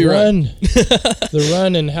 Zombie Run. The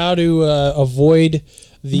run and how to avoid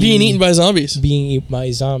being eaten by zombies.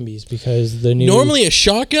 Because the new... Normally a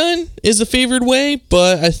shotgun is the favored way,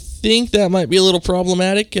 but I think that might be a little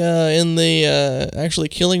problematic in the actually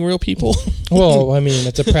killing real people. Well, I mean,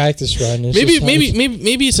 it's a practice run. Maybe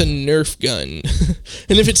it's a Nerf gun.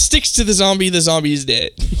 And if it sticks to the zombie is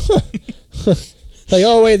dead. Like,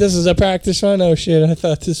 oh wait, this is a practice run? Oh shit, I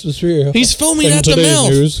thought this was real. He's foaming at the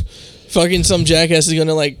mouth. Fucking some jackass is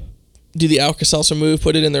gonna like do the Alka-Seltzer move,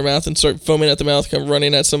 put it in their mouth, and start foaming at the mouth, come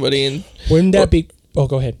running at somebody, and wouldn't that be? Oh,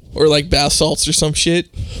 go ahead. Or like bath salts or some shit.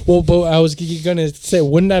 Well, but I was gonna say,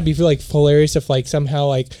 wouldn't that be like hilarious if like somehow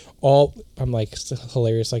like I'm like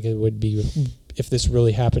hilarious like it would be if this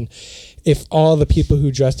really happened, if all the people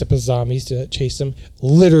who dressed up as zombies to chase them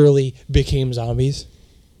literally became zombies.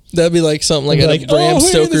 That'd be like something like Bram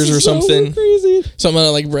Stoker's or something. So crazy.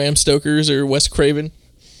 Something like Bram Stoker's or Wes Craven.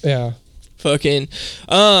 Yeah. Fucking.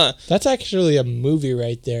 That's actually a movie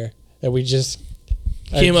right there that we just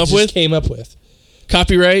came up with.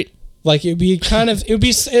 Copyright. Like it would be kind of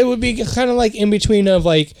like in between of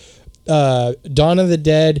like Dawn of the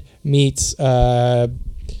Dead meets what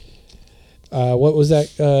was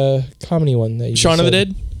that comedy one that you Shaun of the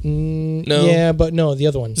Dead? No. Yeah, but no, the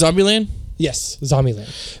other one. Zombieland? Yes,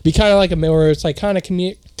 Zombieland. Be kind of like a where it's like kind of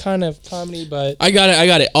comedy, but I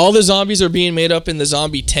got it. All the zombies are being made up in the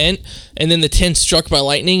zombie tent, and then the tent struck by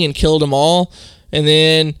lightning and killed them all, and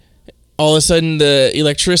then all of a sudden the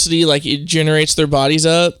electricity like it generates their bodies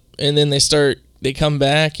up, and then they come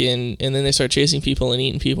back and then they start chasing people and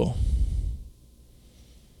eating people.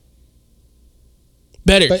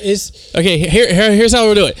 Better. But is Okay, here's how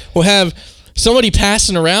we'll do it. We'll have somebody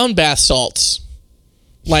passing around bath salts.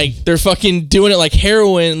 Like, they're fucking doing it like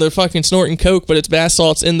heroin. They're fucking snorting coke, but it's bath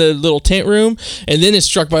salts in the little tent room. And then it's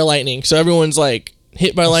struck by lightning. So everyone's, like,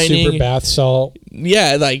 hit by lightning. super bath salt?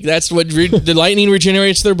 Yeah, like, that's what... the lightning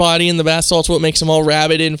regenerates their body, and the bath salt's what makes them all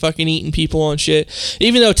rabid and fucking eating people and shit.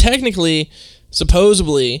 Even though, technically,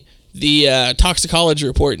 supposedly, the toxicology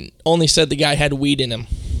report only said the guy had weed in him.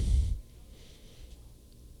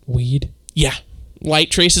 Weed? Yeah.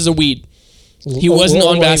 Light traces of weed. He wasn't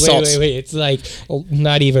on bath salts. Wait. It's like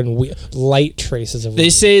not even light traces of weed. They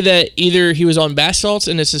say that either he was on bath salts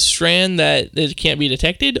and it's a strand that it can't be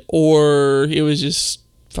detected, or it was just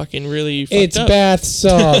fucking really fucked It's up. bath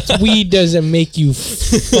salts. Weed doesn't make you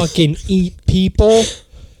fucking eat people.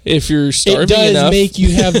 If you're starving It does enough. make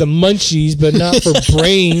you have the munchies, but not for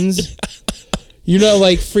brains. You're not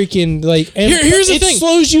like freaking like. And Here's the it thing.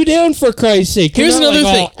 slows you down, for Christ's sake. You're Here's not another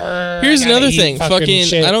like, thing. I Here's gotta another eat thing. Fucking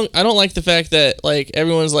shit. I don't like the fact that like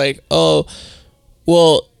everyone's like, they're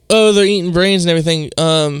eating brains and everything,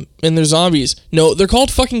 and they're zombies. No, they're called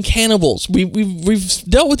fucking cannibals. We've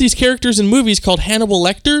dealt with these characters in movies called Hannibal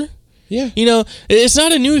Lecter. Yeah. You know, it's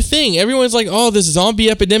not a new thing. Everyone's like, oh, this zombie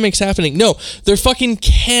epidemic's happening. No, they're fucking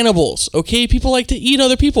cannibals, okay? People like to eat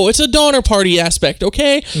other people. It's a Donner Party aspect,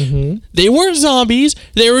 okay? Mm-hmm. They weren't zombies.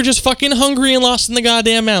 They were just fucking hungry and lost in the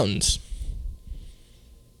goddamn mountains.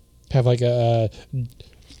 Have like a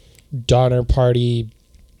Donner Party.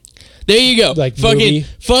 There you go. Like fucking movie?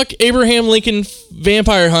 fuck Abraham Lincoln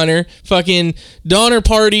vampire hunter. Fucking Donner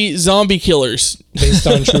Party zombie killers. Based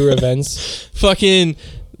on true events. Fucking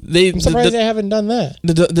I'm surprised they haven't done that.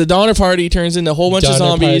 the Donner Party turns into a whole bunch of Donner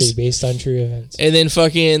zombies. Party based on true events. And then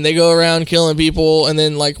fucking they go around killing people, and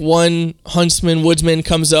then like one huntsman, woodsman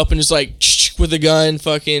comes up and just like with a gun,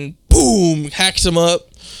 fucking boom, hacks him up.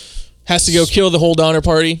 Has to go kill the whole Donner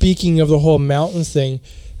Party. Speaking of the whole mountains thing,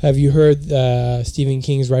 have you heard Stephen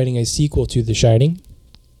King's writing a sequel to The Shining?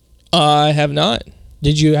 I have not. Do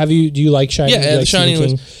you like Shining? Yeah, Do you The like Shining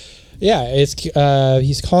Stephen King? Yeah, it's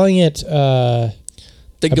he's calling it The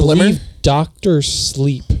I Glimmer. believe Doctor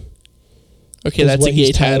Sleep. Okay, is that's a what he's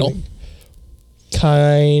gay title. titling.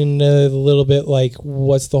 Kind of a little bit like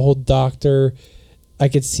what's the whole doctor? I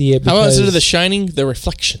could see it. How about instead of because The Shining, The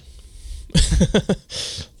Reflection?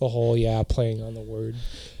 the whole playing on the word.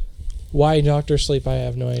 Why Doctor Sleep? I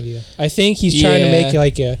have no idea. I think he's trying to make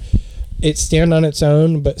like it stand on its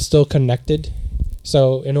own, but still connected.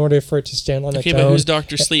 So in order for it to stand on its Okay, own, but who's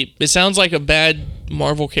Doctor Sleep? It sounds like a bad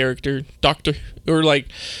Marvel character, Doctor, or like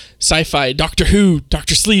sci-fi, Doctor Who,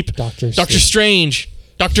 Doctor Sleep, Doctor Doctor Sleep. Strange,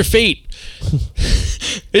 Doctor Fate.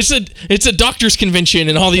 It's a doctor's convention,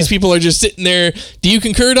 and all these people are just sitting there. Do you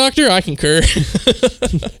concur, Doctor? I concur.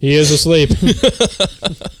 He is asleep.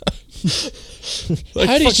 Like,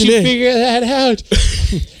 How did fucking you A. figure that out?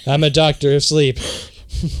 I'm a doctor of sleep.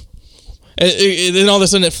 And then all of a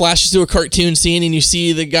sudden it flashes to a cartoon scene, and you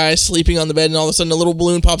see the guy sleeping on the bed, and all of a sudden a little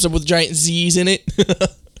balloon pops up with giant Z's in it.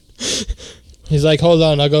 He's like, hold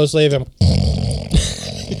on, I'll go slave him.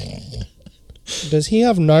 Does he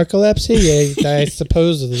have narcolepsy? Yeah,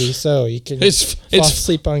 supposedly so. He can fall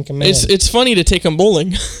asleep on command. It's funny to take him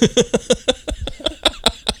bowling.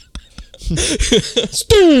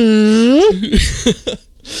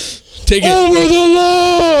 Take it Over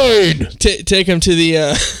the line! take him to the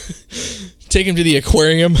take him to the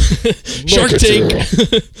aquarium. Shark at Tank.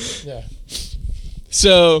 Yeah.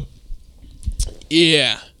 So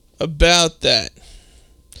yeah, about that.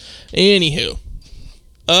 Anywho.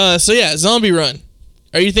 So yeah, Zombie Run.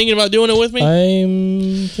 Are you thinking about doing it with me?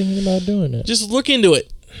 I'm thinking about doing it. Just look into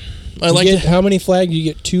it. I You like get, to, how many flags? You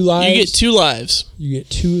get 2 lives? you get 2 lives. You get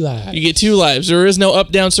 2 lives. You get 2 lives. There is no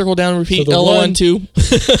up, down, circle, down, repeat. So the L1, one- 2.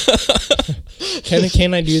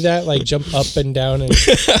 Can I do that? Like jump up and down and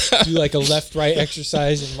do like a left right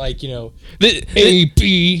exercise and like A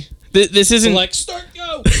B. This isn't Like start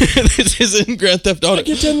go. this isn't Grand Theft Auto. I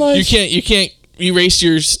get 10 lives. You can't erase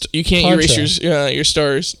your your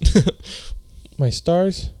stars. My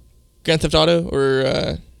stars. Grand Theft Auto or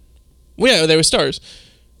well, yeah, there were stars.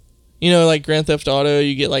 You know, like Grand Theft Auto,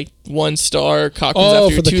 you get like 1 star. Cop comes after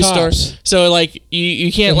for you, the 2 cops. stars. So like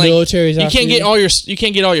you can't The like military's you after can't get you?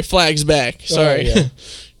 all your flags back. Sorry, yeah.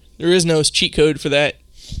 there is no cheat code for that.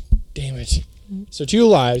 Damn it. So 2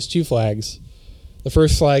 lives, 2 flags. The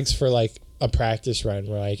first flag's for like a practice run.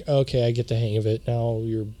 We're like, okay, I get the hang of it. Now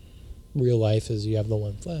your real life is you have the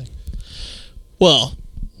 1 flag. Well,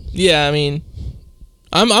 yeah, I mean,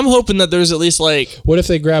 I'm hoping that there's at least like What if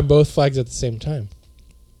they grab both flags at the same time?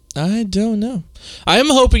 I don't know. I am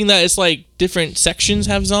hoping that it's like different sections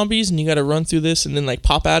have zombies and you got to run through this and then like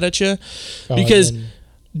pop out at you. Because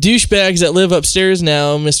douchebags that live upstairs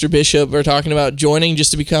now, Mr. Bishop, are talking about joining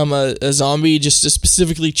just to become a zombie, just to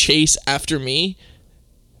specifically chase after me.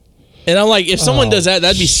 And I'm like, if someone does that,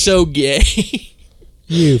 that'd be so gay.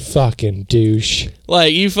 You fucking douche.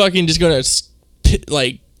 Like, you fucking just gonna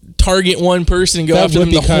like target one person and go after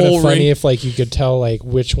them the whole ring. That would be kind of funny if like you could tell like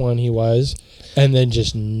which one he was, and then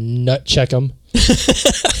just nut check him.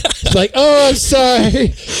 It's like, oh, I'm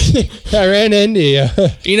sorry, I ran into you.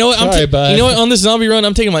 You know what? Sorry, bud. You know what? On this zombie run,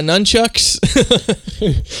 I'm taking my nunchucks.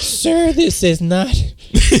 Sir, this is not.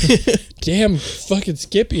 Damn, fucking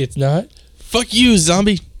Skippy, it's not. Fuck you,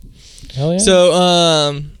 zombie. Hell yeah.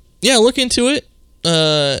 So, yeah, look into it.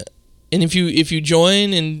 And if you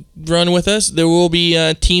join and run with us, there will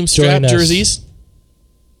be team strap jerseys.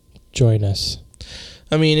 Join us.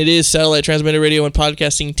 I mean, it is Satellite Transmitter Radio and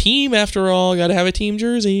Podcasting Team after all. Got to have a team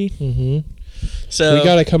jersey. Mm-hmm. So we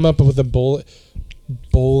got to come up with a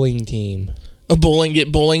bowling team.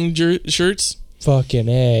 Get bowling shirts. Fucking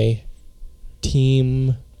A.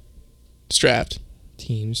 Team strapped.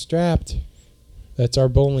 Team strapped. That's our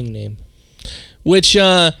bowling name. Which,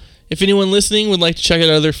 if anyone listening would like to check out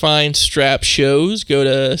other fine strap shows, go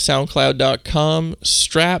to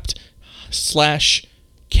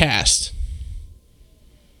soundcloud.com/strapped/cast.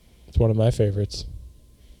 It's one of my favorites.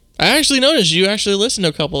 I actually noticed you actually listened to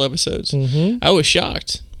a couple episodes. Mm-hmm. I was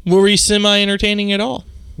shocked. Were we semi-entertaining at all?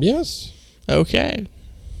 Yes. Okay.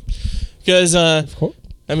 Because, of course.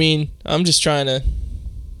 I mean, I'm just trying to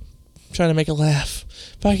make a laugh.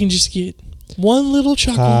 If I can just get one little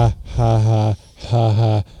chuckle. Ha, ha, ha, ha,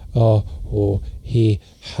 ha. Oh, he,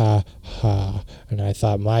 ha, ha. And I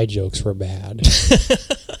thought my jokes were bad.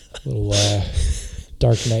 Little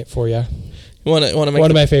Dark Knight for you. Want to make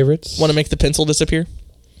one of my favorites. Want to make the pencil disappear?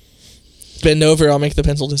 Bend over, I'll make the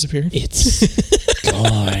pencil disappear. It's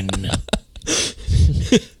gone.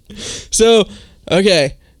 So,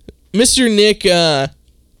 okay. Mr. Nick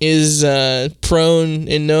is prone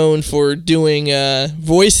and known for doing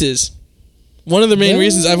voices. One of the main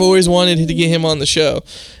reasons I've always wanted to get him on the show.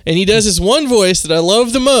 And he does this one voice that I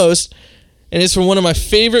love the most, and it's from one of my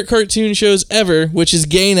favorite cartoon shows ever, which is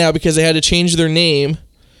gay now because they had to change their name.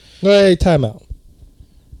 Hey, time out.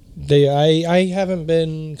 I haven't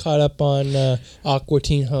been caught up on Aqua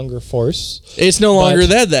Teen Hunger Force. It's no longer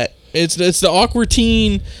that. It's the Aqua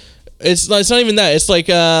Teen. It's not even that. It's like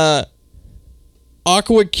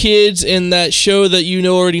Aqua Kids in that show that you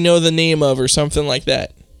already know the name of or something like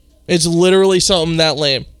that. It's literally something that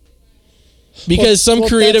lame. Because some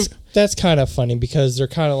creative... That's kind of funny because they're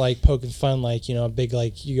kind of like poking fun, like, you know, big,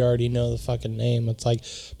 like, you already know the fucking name. It's like,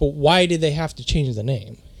 but why did they have to change the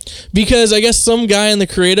name? Because I guess some guy in the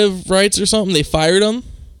creative rights or something, they fired him.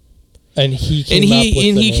 And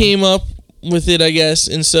he came up with it, I guess.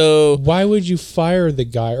 And so... Why would you fire the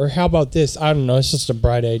guy? Or how about this? I don't know. It's just a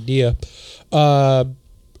bright idea.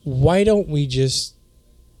 Why don't we just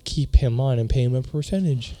keep him on and pay him a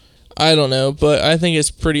percentage? I don't know, but I think it's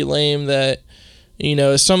pretty lame that, you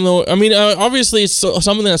know, obviously it's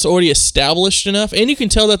something that's already established enough, and you can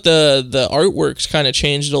tell that the artwork's kind of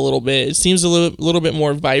changed a little bit. It seems a little bit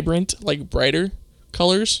more vibrant, like brighter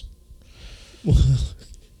colors.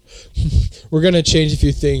 We're going to change a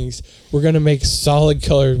few things. We're going to make solid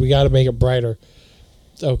colors. We got to make it brighter.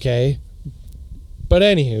 Okay. But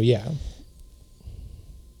anywho, yeah.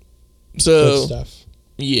 So, good stuff.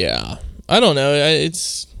 Yeah. I don't know.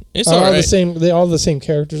 It's all right. All the same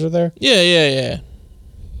characters are there? Yeah.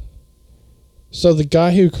 So the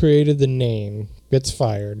guy who created the name gets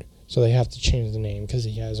fired, so they have to change the name because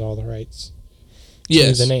he has all the rights.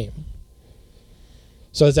 Yes. The name.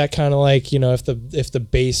 So is that kind of like, you know, if the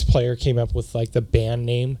bass player came up with like the band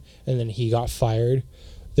name and then he got fired,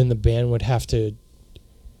 then the band would have to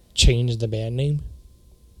change the band name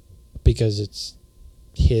because it's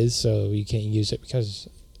his, so you can't use it because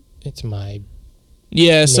it's my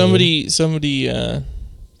yeah name. somebody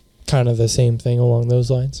kind of the same thing along those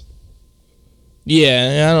lines.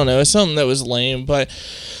 Yeah, I don't know. It's something that was lame. But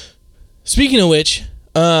speaking of which,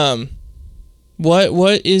 what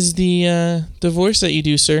is the voice that you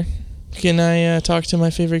do, sir? Can I talk to my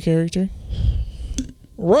favorite character?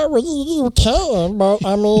 Well, you can, but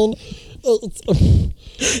I mean,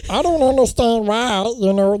 I don't understand why,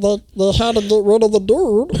 you know, they had to get rid of the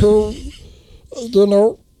dude who, you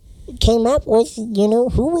know, came up with, you know,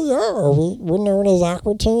 who we are. We're known as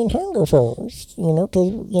Aqua Teen Hunger Force, you know,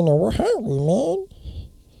 because, you know, we're hungry, man.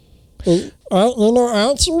 You know,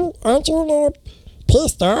 aren't you a little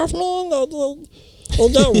pissed off, man, that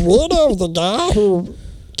they got rid of the guy who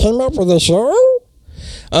came up with the show?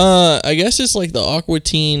 I guess it's like the Aqua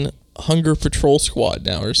Teen Hunger Patrol Squad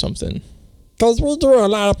now or something. Because we do a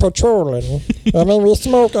lot of patrolling. I mean, we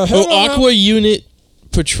smoke a hell Oh, of a lot. Aqua Unit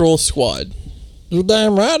Patrol Squad. You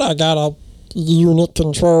damn right I got a unit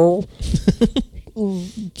control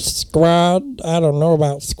squad. I don't know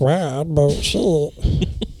about squad, but shit.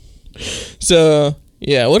 So,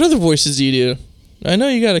 yeah, what other voices do you do? I know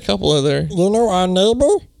you got a couple other. You know our neighbor?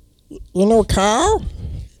 You know Carl?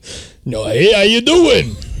 No, hey, how you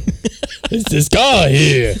doing? It's this guy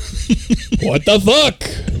here. What the fuck?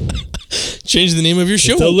 Change the name of your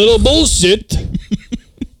show. It's a little bullshit.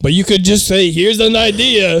 But you could just say, here's an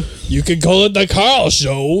idea. You could call it the Carl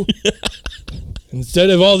Show. Instead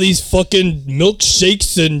of all these fucking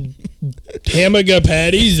milkshakes and hamburger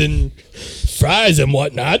patties and fries and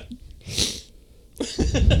whatnot.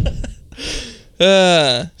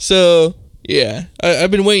 So, yeah.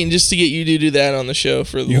 I've been waiting just to get you to do that on the show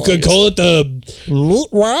for the You could longest. call it the Meat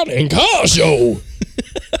Rod and Carl Show.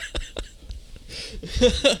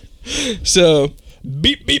 So,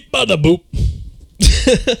 Beep, beep, bada boop.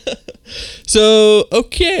 so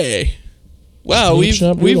okay. Wow, we've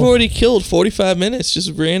Beep, already killed 45 minutes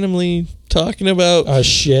just randomly talking about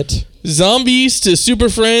Shit. zombies to Super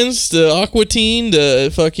Friends to Aqua Teen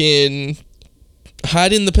to fucking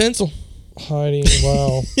hiding the pencil. Hiding,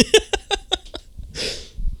 wow.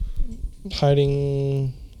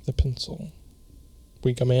 Hiding the pencil.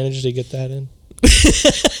 We can manage to get that in.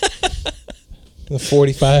 The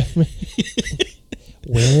 45 minutes.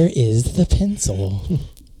 Where is the pencil?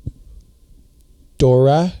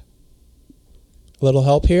 Dora? A little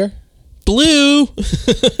help here? Blue.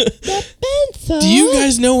 Pencil. Do you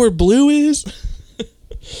guys know where Blue is?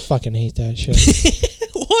 Fucking hate that shit.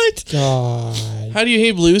 What? God. How do you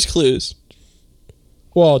hate Blue's Clues?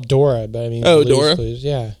 Well, Dora, but I mean. Oh, Blue's Dora? Clues,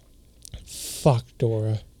 yeah. Fuck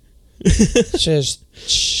Dora. Just.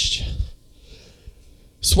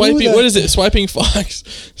 Swiping. that- What is it? Swiping Fox.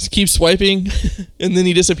 Just keep swiping, and then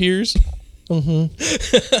he disappears.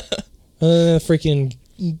 Freaking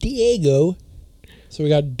Diego. So we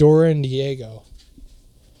got Dora and Diego.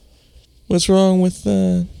 What's wrong with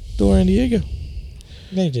Dora and Diego?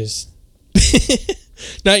 They just.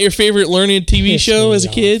 Not your favorite learning TV Piss show me as a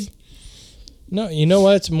off. kid? No, you know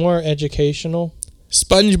what? It's more educational.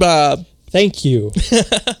 SpongeBob. Thank you.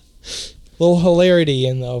 Little hilarity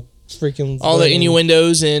in the freaking. All the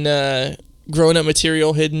innuendos and grown up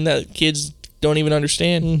material hidden that kids don't even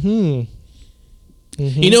understand. Mm-hmm.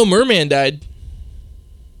 You know, Merman died.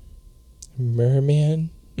 Merman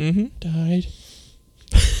Mm-hmm. died.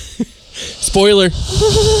 Spoiler.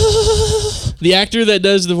 The actor that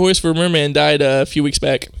does the voice for Merman died a few weeks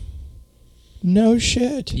back. No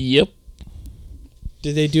shit. Yep.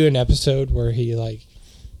 Did they do an episode where he like?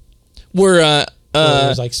 Where it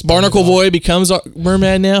was like Barnacle SpongeBob. Boy becomes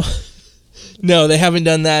Merman now. No, they haven't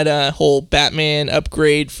done that whole Batman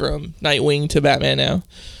upgrade from Nightwing to Batman now.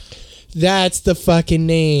 That's the fucking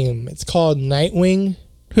name. It's called Nightwing.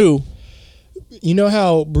 Who? You know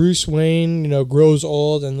how Bruce Wayne, grows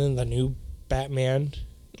old, and then the new Batman,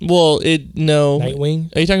 Well, no.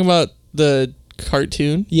 Nightwing. Are you talking about the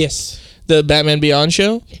cartoon? Yes, The Batman Beyond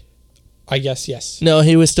show? I guess yes. No,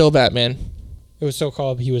 he was still Batman. It was so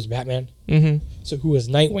called. He was Batman. Mm-hmm. So who was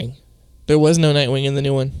Nightwing? There was no Nightwing in the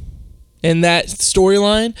new one. In that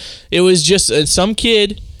storyline, it was just some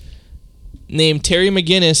kid named Terry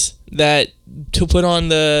McGinnis that to put on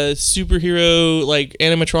the superhero like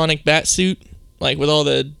animatronic bat suit, like with all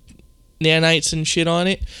the nanites and shit on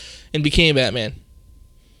it, and became Batman.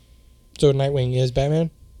 So Nightwing is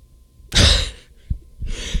Batman.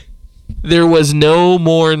 There was no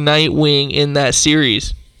more Nightwing in that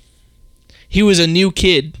series. He was a new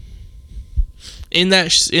kid. In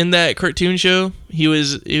that cartoon show, he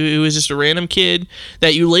was just a random kid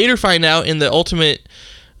that you later find out in the Ultimate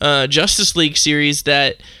Justice League series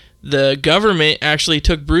that the government actually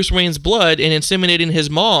took Bruce Wayne's blood and inseminated his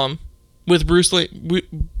mom with Bruce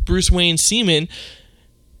Wayne's semen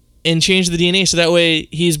and changed the DNA so that way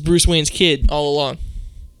he's Bruce Wayne's kid all along.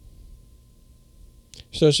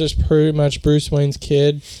 So it's just pretty much Bruce Wayne's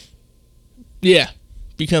kid Yeah,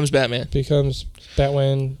 becomes Batman. becomes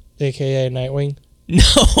Batman, aka Nightwing.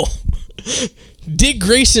 No. Dick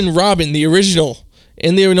Grayson Robin, the original,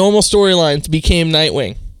 in the normal storylines became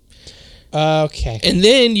Nightwing. Okay. And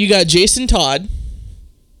then you got Jason Todd,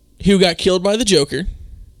 who got killed by the Joker.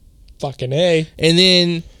 Fucking A. And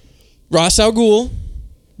then Ra's al Ghul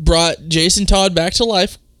brought Jason Todd back to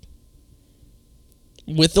life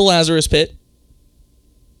with the Lazarus Pit.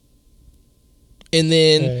 And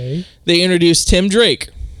then Okay. they introduced Tim Drake,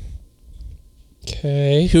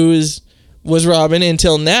 Okay. who was Robin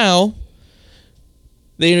until now.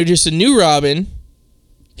 they introduced a new Robin,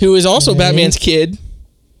 who is also Batman's kid,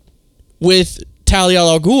 with Talia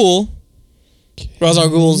al Ghul, Ra's al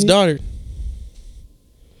Ghul's daughter.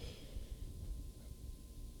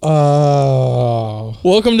 Oh.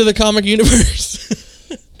 Welcome to the comic universe.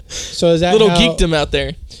 So is that Little how, geekdom out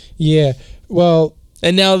there. Yeah. Well,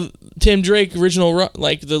 And now Tim Drake,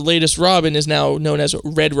 like the latest Robin, is now known as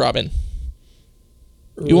Red Robin.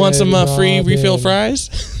 You want some free Robin. refill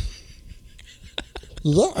fries?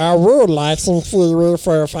 Yeah, I would like some free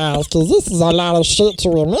refill files because this is a lot of shit to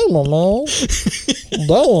remember, man.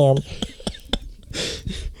 Damn.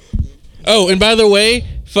 Oh, and by the way,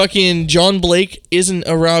 fucking John Blake isn't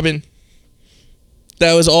a Robin.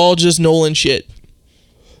 That was all just Nolan shit.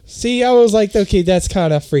 See, I was like, okay, that's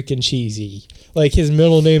kind of freaking cheesy. Like, his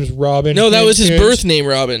middle name's Robin. No, that was his Hint, birth name,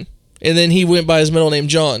 Robin. And then he went by his middle name,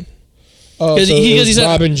 John. Oh, 'Cause so he- it 'cause was he said-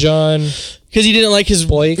 Robin John. Because he didn't like his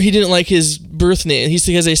Blake? He didn't like his birth name. He's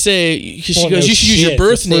because they say she Well, goes, no you should use your shit.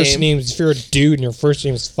 birth Your first name. name's, if you're a dude and your first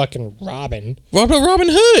name's fucking Robin. Robin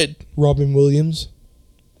Hood, Robin Williams.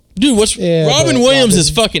 dude. What's Yeah, Robin but Williams Robin- is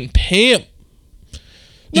fucking pimp. Did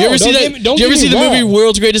you No, ever see don't that? get me- don't Did you ever get see me the movie wrong.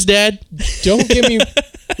 World's Greatest Dad? Don't get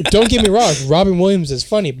me wrong. Robin Williams is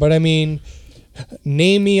funny, but I mean,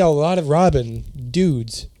 name me a lot of Robin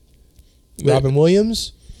dudes. Robin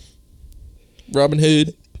Williams, Robin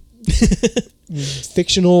Hood.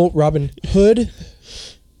 fictional Robin Hood.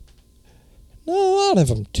 Not a lot of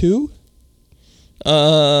them. Two.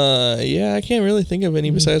 Yeah, I can't really think of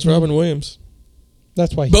any besides Robin Williams.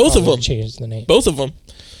 That's why he Both of probably them. changed the name. Both of them.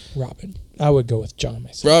 Robin. I would go with John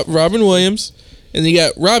myself. Robin Williams, and then you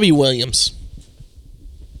got Robbie Williams.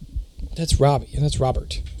 That's Robbie, and that's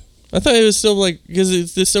Robert. I thought it was still like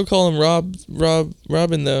because they still call him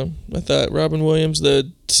Robin though. I thought Robin Williams,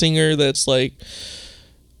 the singer, that's like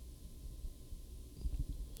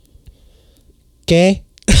Okay.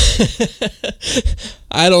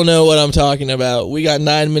 I don't know what I'm talking about. We got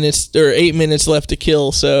 8 minutes left to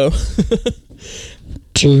kill, so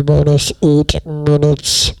T-minus 8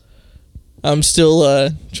 minutes. I'm still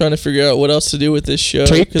trying to figure out what else to do with this show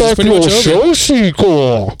Take because it's back pretty your much over. show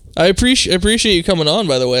sequel. I appreciate you coming on,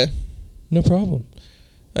 by the way. No problem.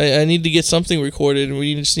 I need to get something recorded, and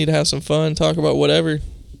we just need to have some fun, talk about whatever.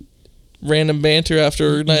 Random banter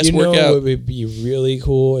after a nice you know workout. what would be really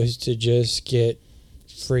cool is to just get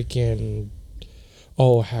freaking,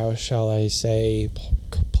 oh, how shall I say,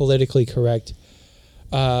 politically correct,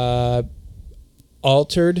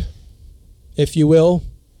 altered, if you will,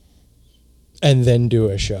 and then do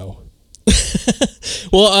a show.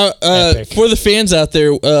 Well, Epic. for the fans out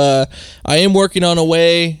there, I am working on a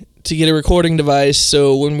way to get a recording device,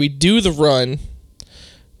 so when we do the run,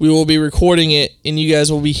 we will be recording it, and you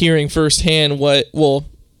guys will be hearing firsthand what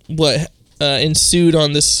ensued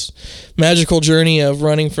on this magical journey of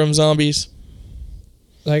running from zombies.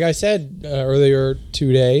 Like I said earlier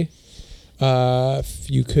today, if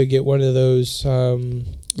you could get one of those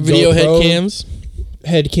Video GoPro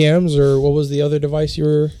head cams. or what was the other device you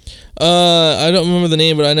were? I don't remember the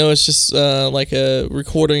name, but I know it's just like a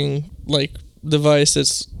recording like device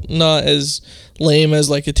that's not as lame as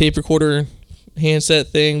like a tape recorder handset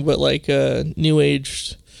thing, but like a new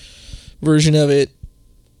age version of it.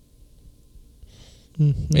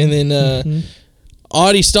 Mm-hmm. And then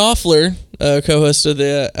Audie Stoffler, co-host of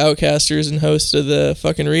the Outcasters and host of the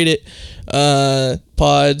fucking Read It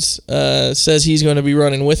pods, says he's going to be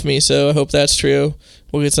running with me. So I hope that's true.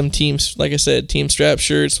 We'll get some teams, like I said, team strap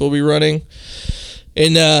shirts. We'll be running.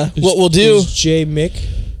 And what we'll do, Is Jay Mick,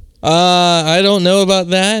 I don't know about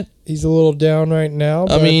that. he's a little down right now. I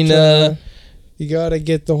But, mean, you gotta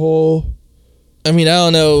get the whole. I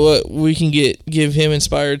don't know what we can give him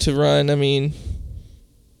inspired to run. I mean,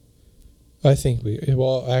 I think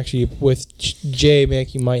actually, with Jay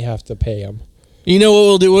Mick, you might have to pay him. you know what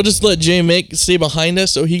we'll do? We'll just let Jay Mick stay behind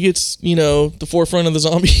us so he gets, the forefront of the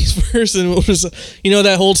zombies first. And we'll just,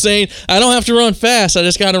 that whole saying, I don't have to run fast. I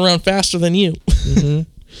just got to run faster than you.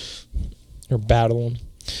 Or battle him.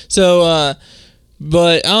 So,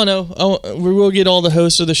 but I don't know. We will get all the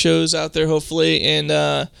hosts of the shows out there, hopefully. And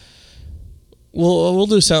we'll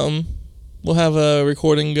do something. We'll have a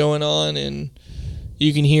recording going on, and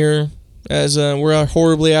you can hear as we're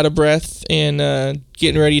horribly out of breath and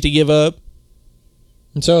getting ready to give up.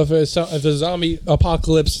 And so if a zombie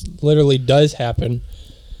apocalypse literally does happen,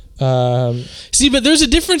 See, but there's a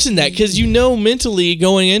difference in that because mentally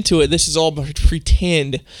going into it, this is all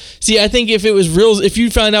pretend. See, I think if it was real, if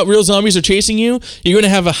you find out real zombies are chasing you, you're going to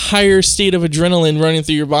have a higher state of adrenaline running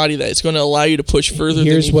through your body that's going to allow you to push further.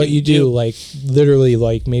 here's than what can you do. Like literally,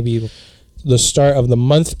 like maybe the start of the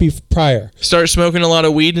month prior. Start smoking a lot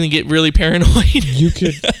of weed and get really paranoid. You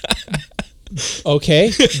could,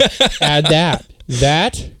 okay, add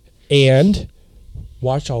that, and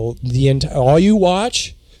watch all you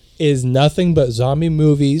watch is nothing but zombie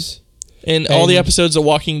movies. And all the episodes of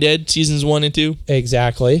Walking Dead, seasons 1 and 2.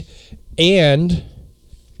 Exactly. And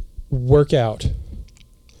work out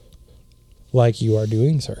like you are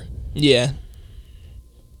doing, sir. Yeah.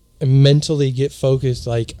 And mentally get focused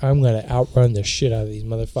like, I'm going to outrun the shit out of these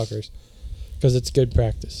motherfuckers. Because it's good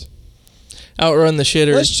practice. Outrun the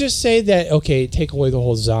shitters. Let's just say that, okay, take away the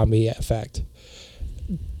whole zombie effect.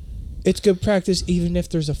 It's good practice even if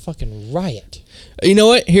there's a fucking riot. You know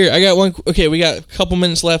what? Here, I got one. Okay, we got a couple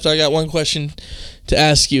minutes left. I got one question to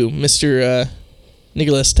ask you, Mr.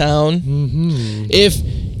 Nicholas Town. Mm-hmm. If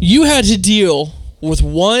you had to deal with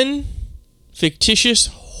one fictitious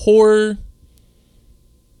horror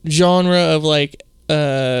genre of like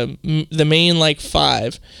the main like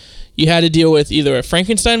 5, you had to deal with either a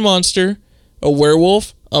Frankenstein monster, a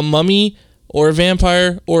werewolf, a mummy, or a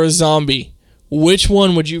vampire, or a zombie. Which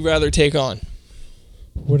one would you rather take on?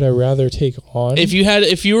 Would I rather take on? If you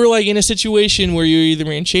were like in a situation where you're either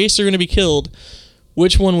being chased or going to be killed,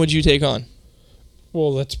 which one would you take on?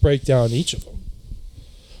 Well, let's break down each of them.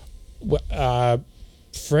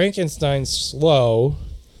 Frankenstein's slow,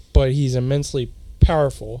 but he's immensely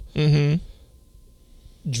powerful. Mm-hmm.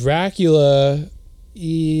 Dracula,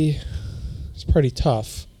 he's pretty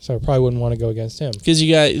tough, so I probably wouldn't want to go against him. Because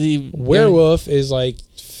you got the Werewolf is like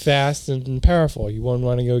fast and powerful. You wouldn't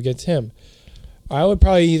want to go against him. I would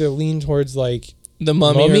probably either lean towards like the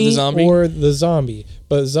mummy or the zombie. Or the zombie.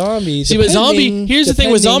 But zombies. See, but zombie. Here's the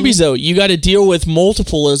thing with zombies, though. You got to deal with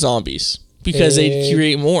multiple of zombies because they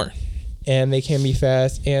create more. And they can be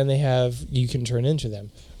fast, and you can turn into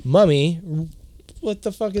them. Mummy, what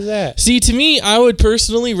the fuck is that? See, to me, I would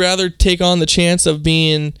personally rather take on the chance of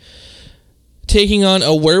taking on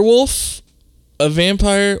a werewolf, a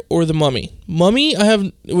vampire, or the mummy. Mummy,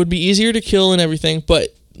 it would be easier to kill and everything, but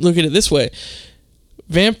look at it this way.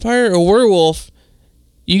 Vampire or werewolf,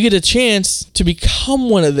 you get a chance to become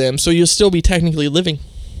one of them, so you'll still be technically living.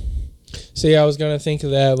 See, I was going to think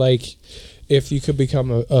of that, like, if you could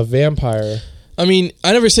become a vampire. I mean,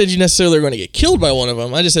 I never said you necessarily are going to get killed by one of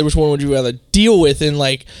them. I just said which one would you rather deal with, and,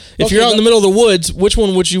 like, if you're out in the middle of the woods, which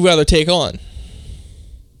one would you rather take on?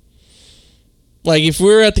 Like, if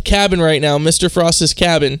we're at the cabin right now, Mr. Frost's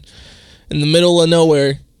cabin, in the middle of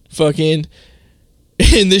nowhere, fucking...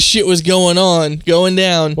 and this shit was going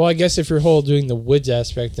down. Well, I guess if you're doing the woods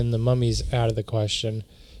aspect, then the mummy's out of the question.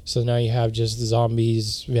 So now you have just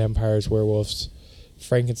zombies, vampires, werewolves,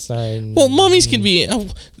 Frankenstein. Well, mummies can be.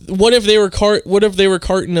 What if they were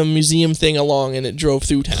carting a museum thing along and it drove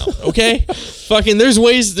through town? Okay, fucking.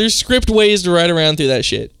 There's script ways to ride around through that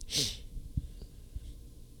shit.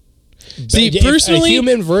 See, personally, a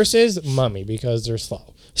human versus mummy because they're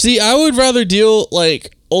slow. See, I would rather deal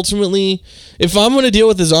like. Ultimately, if I'm going to deal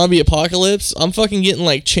with the zombie apocalypse, I'm fucking getting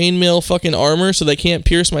like chainmail fucking armor so they can't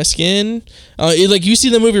pierce my skin. Like you see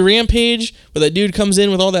the movie Rampage where that dude comes in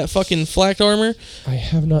with all that fucking flak armor? I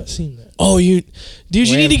have not seen that. Oh, you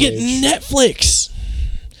need to get Rampage. Netflix.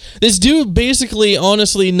 This dude basically,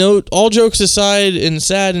 honestly, all jokes aside and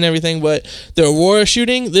sad and everything, but the Aurora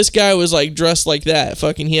shooting, this guy was like dressed like that.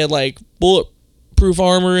 Fucking, he had like bulletproof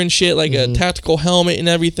armor and shit, like a tactical helmet and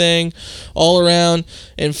everything all around,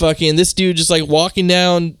 and fucking this dude just like walking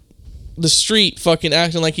down the street fucking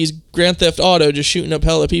acting like he's Grand Theft Auto, just shooting up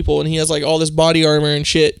hella people, and he has like all this body armor and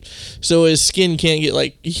shit so his skin can't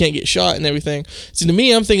get shot and everything. See, to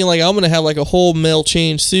me, I'm thinking like I'm gonna have like a whole metal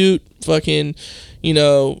chain suit, fucking,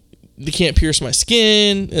 they can't pierce my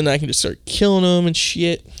skin, and I can just start killing them and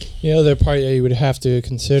shit. The other part that you would have to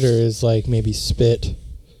consider is like maybe spit,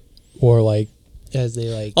 or like as they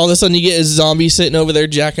like. All of a sudden, you get a zombie sitting over there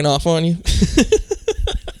jacking off on you.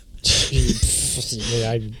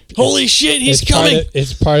 Holy shit, he's coming!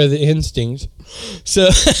 It's part of the instinct. So,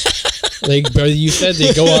 like, but you said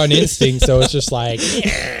they go on instinct, so it's just like,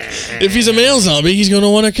 if he's a male zombie, he's gonna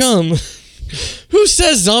want to come. Who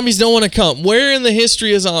says zombies don't want to come? Where in the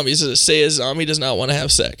history of zombies does it say a zombie does not want to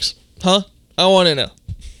have sex? Huh? I want to know.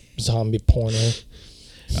 Zombie porno.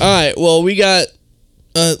 All right. Well, we got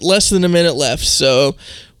less than a minute left, so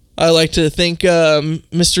I'd like to thank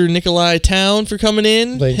Mr. Nikolai Town for coming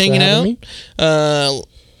in, hanging out.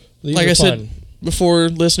 Like I said before,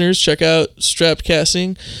 listeners, check out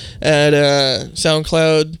Strapcasting at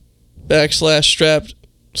SoundCloud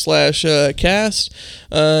 /Strapped/cast.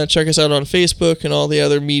 Check us out on Facebook and all the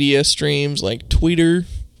other media streams like Twitter.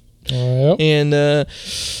 Yep. And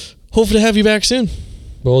hopefully to have you back soon.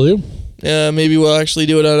 Will do. maybe we'll actually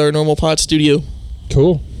do it at our normal pod studio.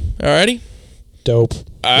 Cool. Alrighty. Dope.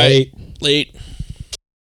 All right. Late.